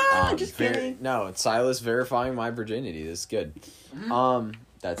 Just kidding. No, it's Silas verifying my virginity. This is good.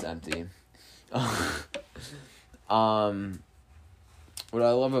 That's empty. What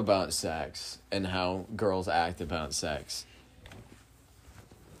I love about sex and how girls act about sex.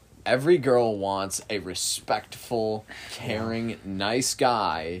 Every girl wants a respectful, caring, nice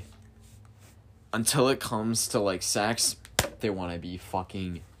guy. Until it comes to like sex, they want to be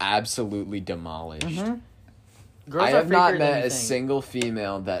fucking absolutely demolished. Girls I are have not freakier than met you a think. single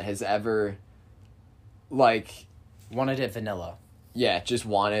female that has ever, like, Wanted it vanilla. just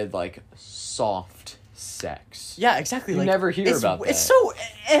wanted like soft sex. Yeah, exactly. You like, never hear about that. It's so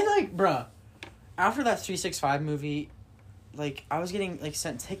and like, bruh. After that 365 movie, like I was getting like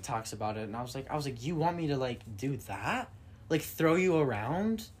sent TikToks about it, and I was like, you want me to like do that? Like throw you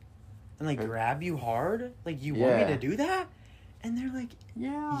around, and like grab you hard? Like you want me to do that? And they're like,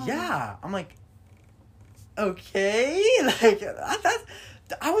 yeah. I'm like, okay, like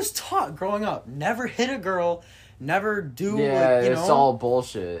I was taught growing up, never hit a girl, never do. Yeah, like, you it's know? all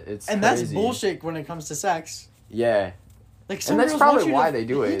bullshit. It's And crazy. that's bullshit when it comes to sex. Yeah, Like some and that's girls want probably you why to they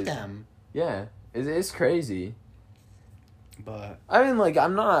do hit it. them. Yeah, it's crazy. But I mean, like,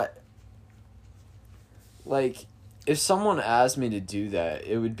 I'm not, like, if someone asked me to do that,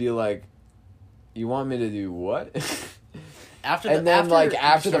 it would be like, you want me to do what? after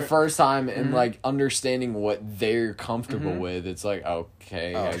the first time and, like, understanding what they're comfortable with, it's like,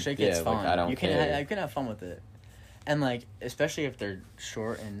 okay, shit gets fun. Like, I don't care. You can have fun with it, and like especially if they're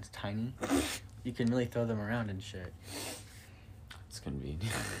short and tiny, you can really throw them around and shit. It's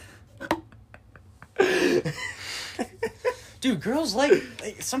convenient. Dude, girls like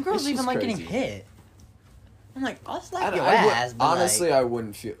some girls It's even just like getting crazy. hit. I'm like, I'll slap I your would- ass. But honestly, like, I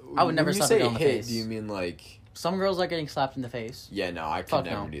wouldn't feel. I would never when you slap a say girl in the hit, face. do you mean like? some girls like getting slapped in the face. Yeah, no, I could Fuck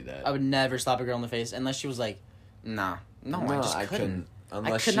never no. do that. I would never slap a girl in the face unless she was like, nah, no, I just couldn't.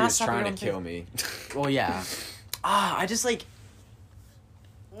 Unless could she not was slap a girl trying in to the kill me. Well, yeah. I just like.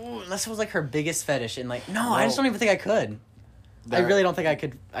 Ooh, unless it was like her biggest fetish, and like, no, I just don't even think I could. I really don't think I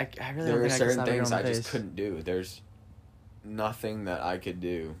could. I really There don't are think I could certain slap a girl things in I the just face. couldn't do. There's nothing that I could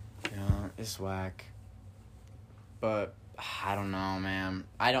do. Yeah, it's whack. But I don't know, man.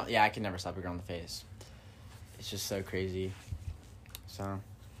 I can never slap a girl in the face. It's just so crazy. So,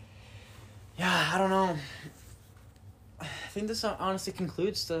 yeah, I don't know. I think this honestly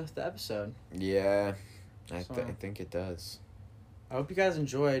concludes the episode. Yeah, I So- think it does. I hope you guys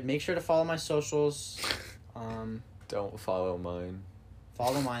enjoyed. Make sure to follow my socials. Don't follow mine.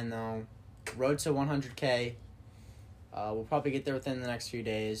 Follow mine though. Road to 100K. We'll probably get there within the next few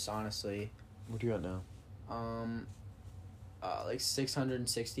days, honestly. What do you got now? Like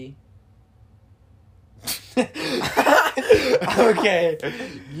 660. Okay,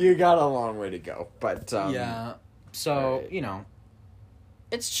 you got a long way to go, but Yeah. So, alright. you know,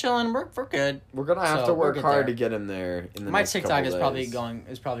 it's chilling. We're good. we're gonna have So, to we'll work get hard there. to get him there in the My next TikTok couple is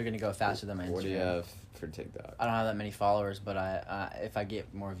days. probably going to go faster than my Instagram. What do you have for TikTok? I don't have that many followers, but if I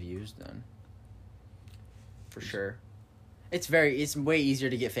get more views, then for sure. It's way easier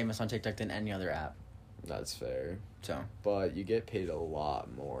to get famous on TikTok than any other app. That's fair, So, but you get paid a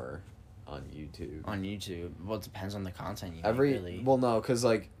lot more on YouTube. on YouTube, well, it depends on the content you make, really. Well, no, because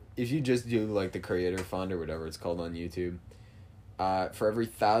like if you just do like the creator fund or whatever it's called on YouTube, for every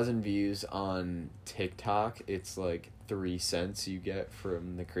 1,000 views on TikTok, it's like 3 cents you get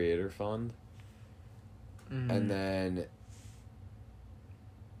from the creator fund, and then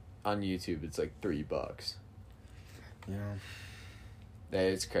on YouTube it's like $3. Yeah.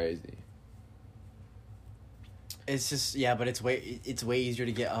 It's crazy. It's just but it's way easier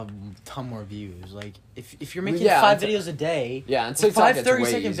to get a ton more views. Like if you're making Yeah, 5 on videos a day, Yeah, on with TikTok 5 it's 30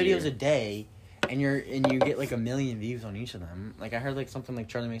 way second easier. videos a day, and you get like 1 million views on each of them. Like I heard like something like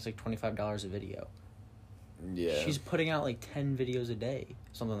Charlie makes like $25 a video. Yeah. She's putting out like 10 videos a day,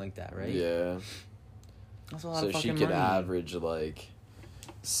 something like that, right? Yeah. That's a lot So of fucking she could money. average like,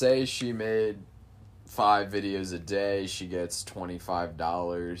 say she made 5 videos a day, she gets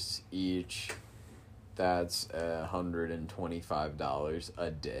 $25 each. That's $125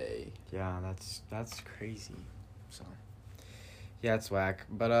 a day. Yeah, that's crazy. So, yeah, it's whack.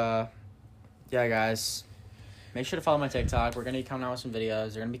 But yeah, guys, make sure to follow my TikTok. We're gonna be coming out with some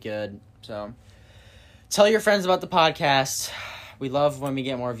videos. They're gonna be good. So, tell your friends about the podcast. We love when we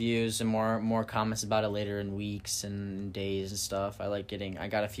get more views and more comments about it later in weeks and days and stuff. I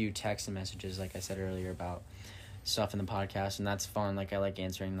got a few texts and messages, like I said earlier, about stuff in the podcast, and that's fun. Like I like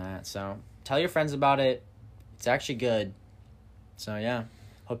answering that. So tell your friends about it. It's actually good. So yeah,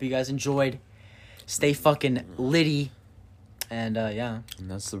 hope you guys enjoyed. Stay fucking litty, and yeah.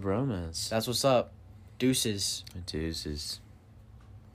 And that's the bromance. That's what's up. Deuces. Deuces.